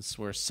wins.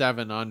 We're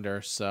 7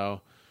 under,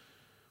 so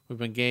we've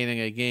been gaining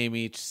a game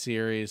each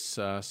series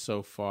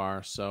so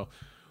far. So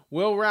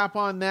we'll wrap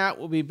on that.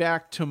 We'll be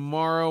back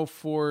tomorrow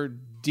for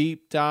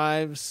deep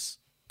dives.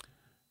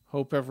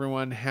 Hope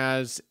everyone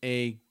has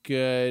a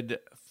good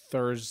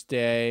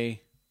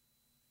Thursday.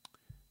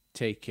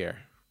 Take care.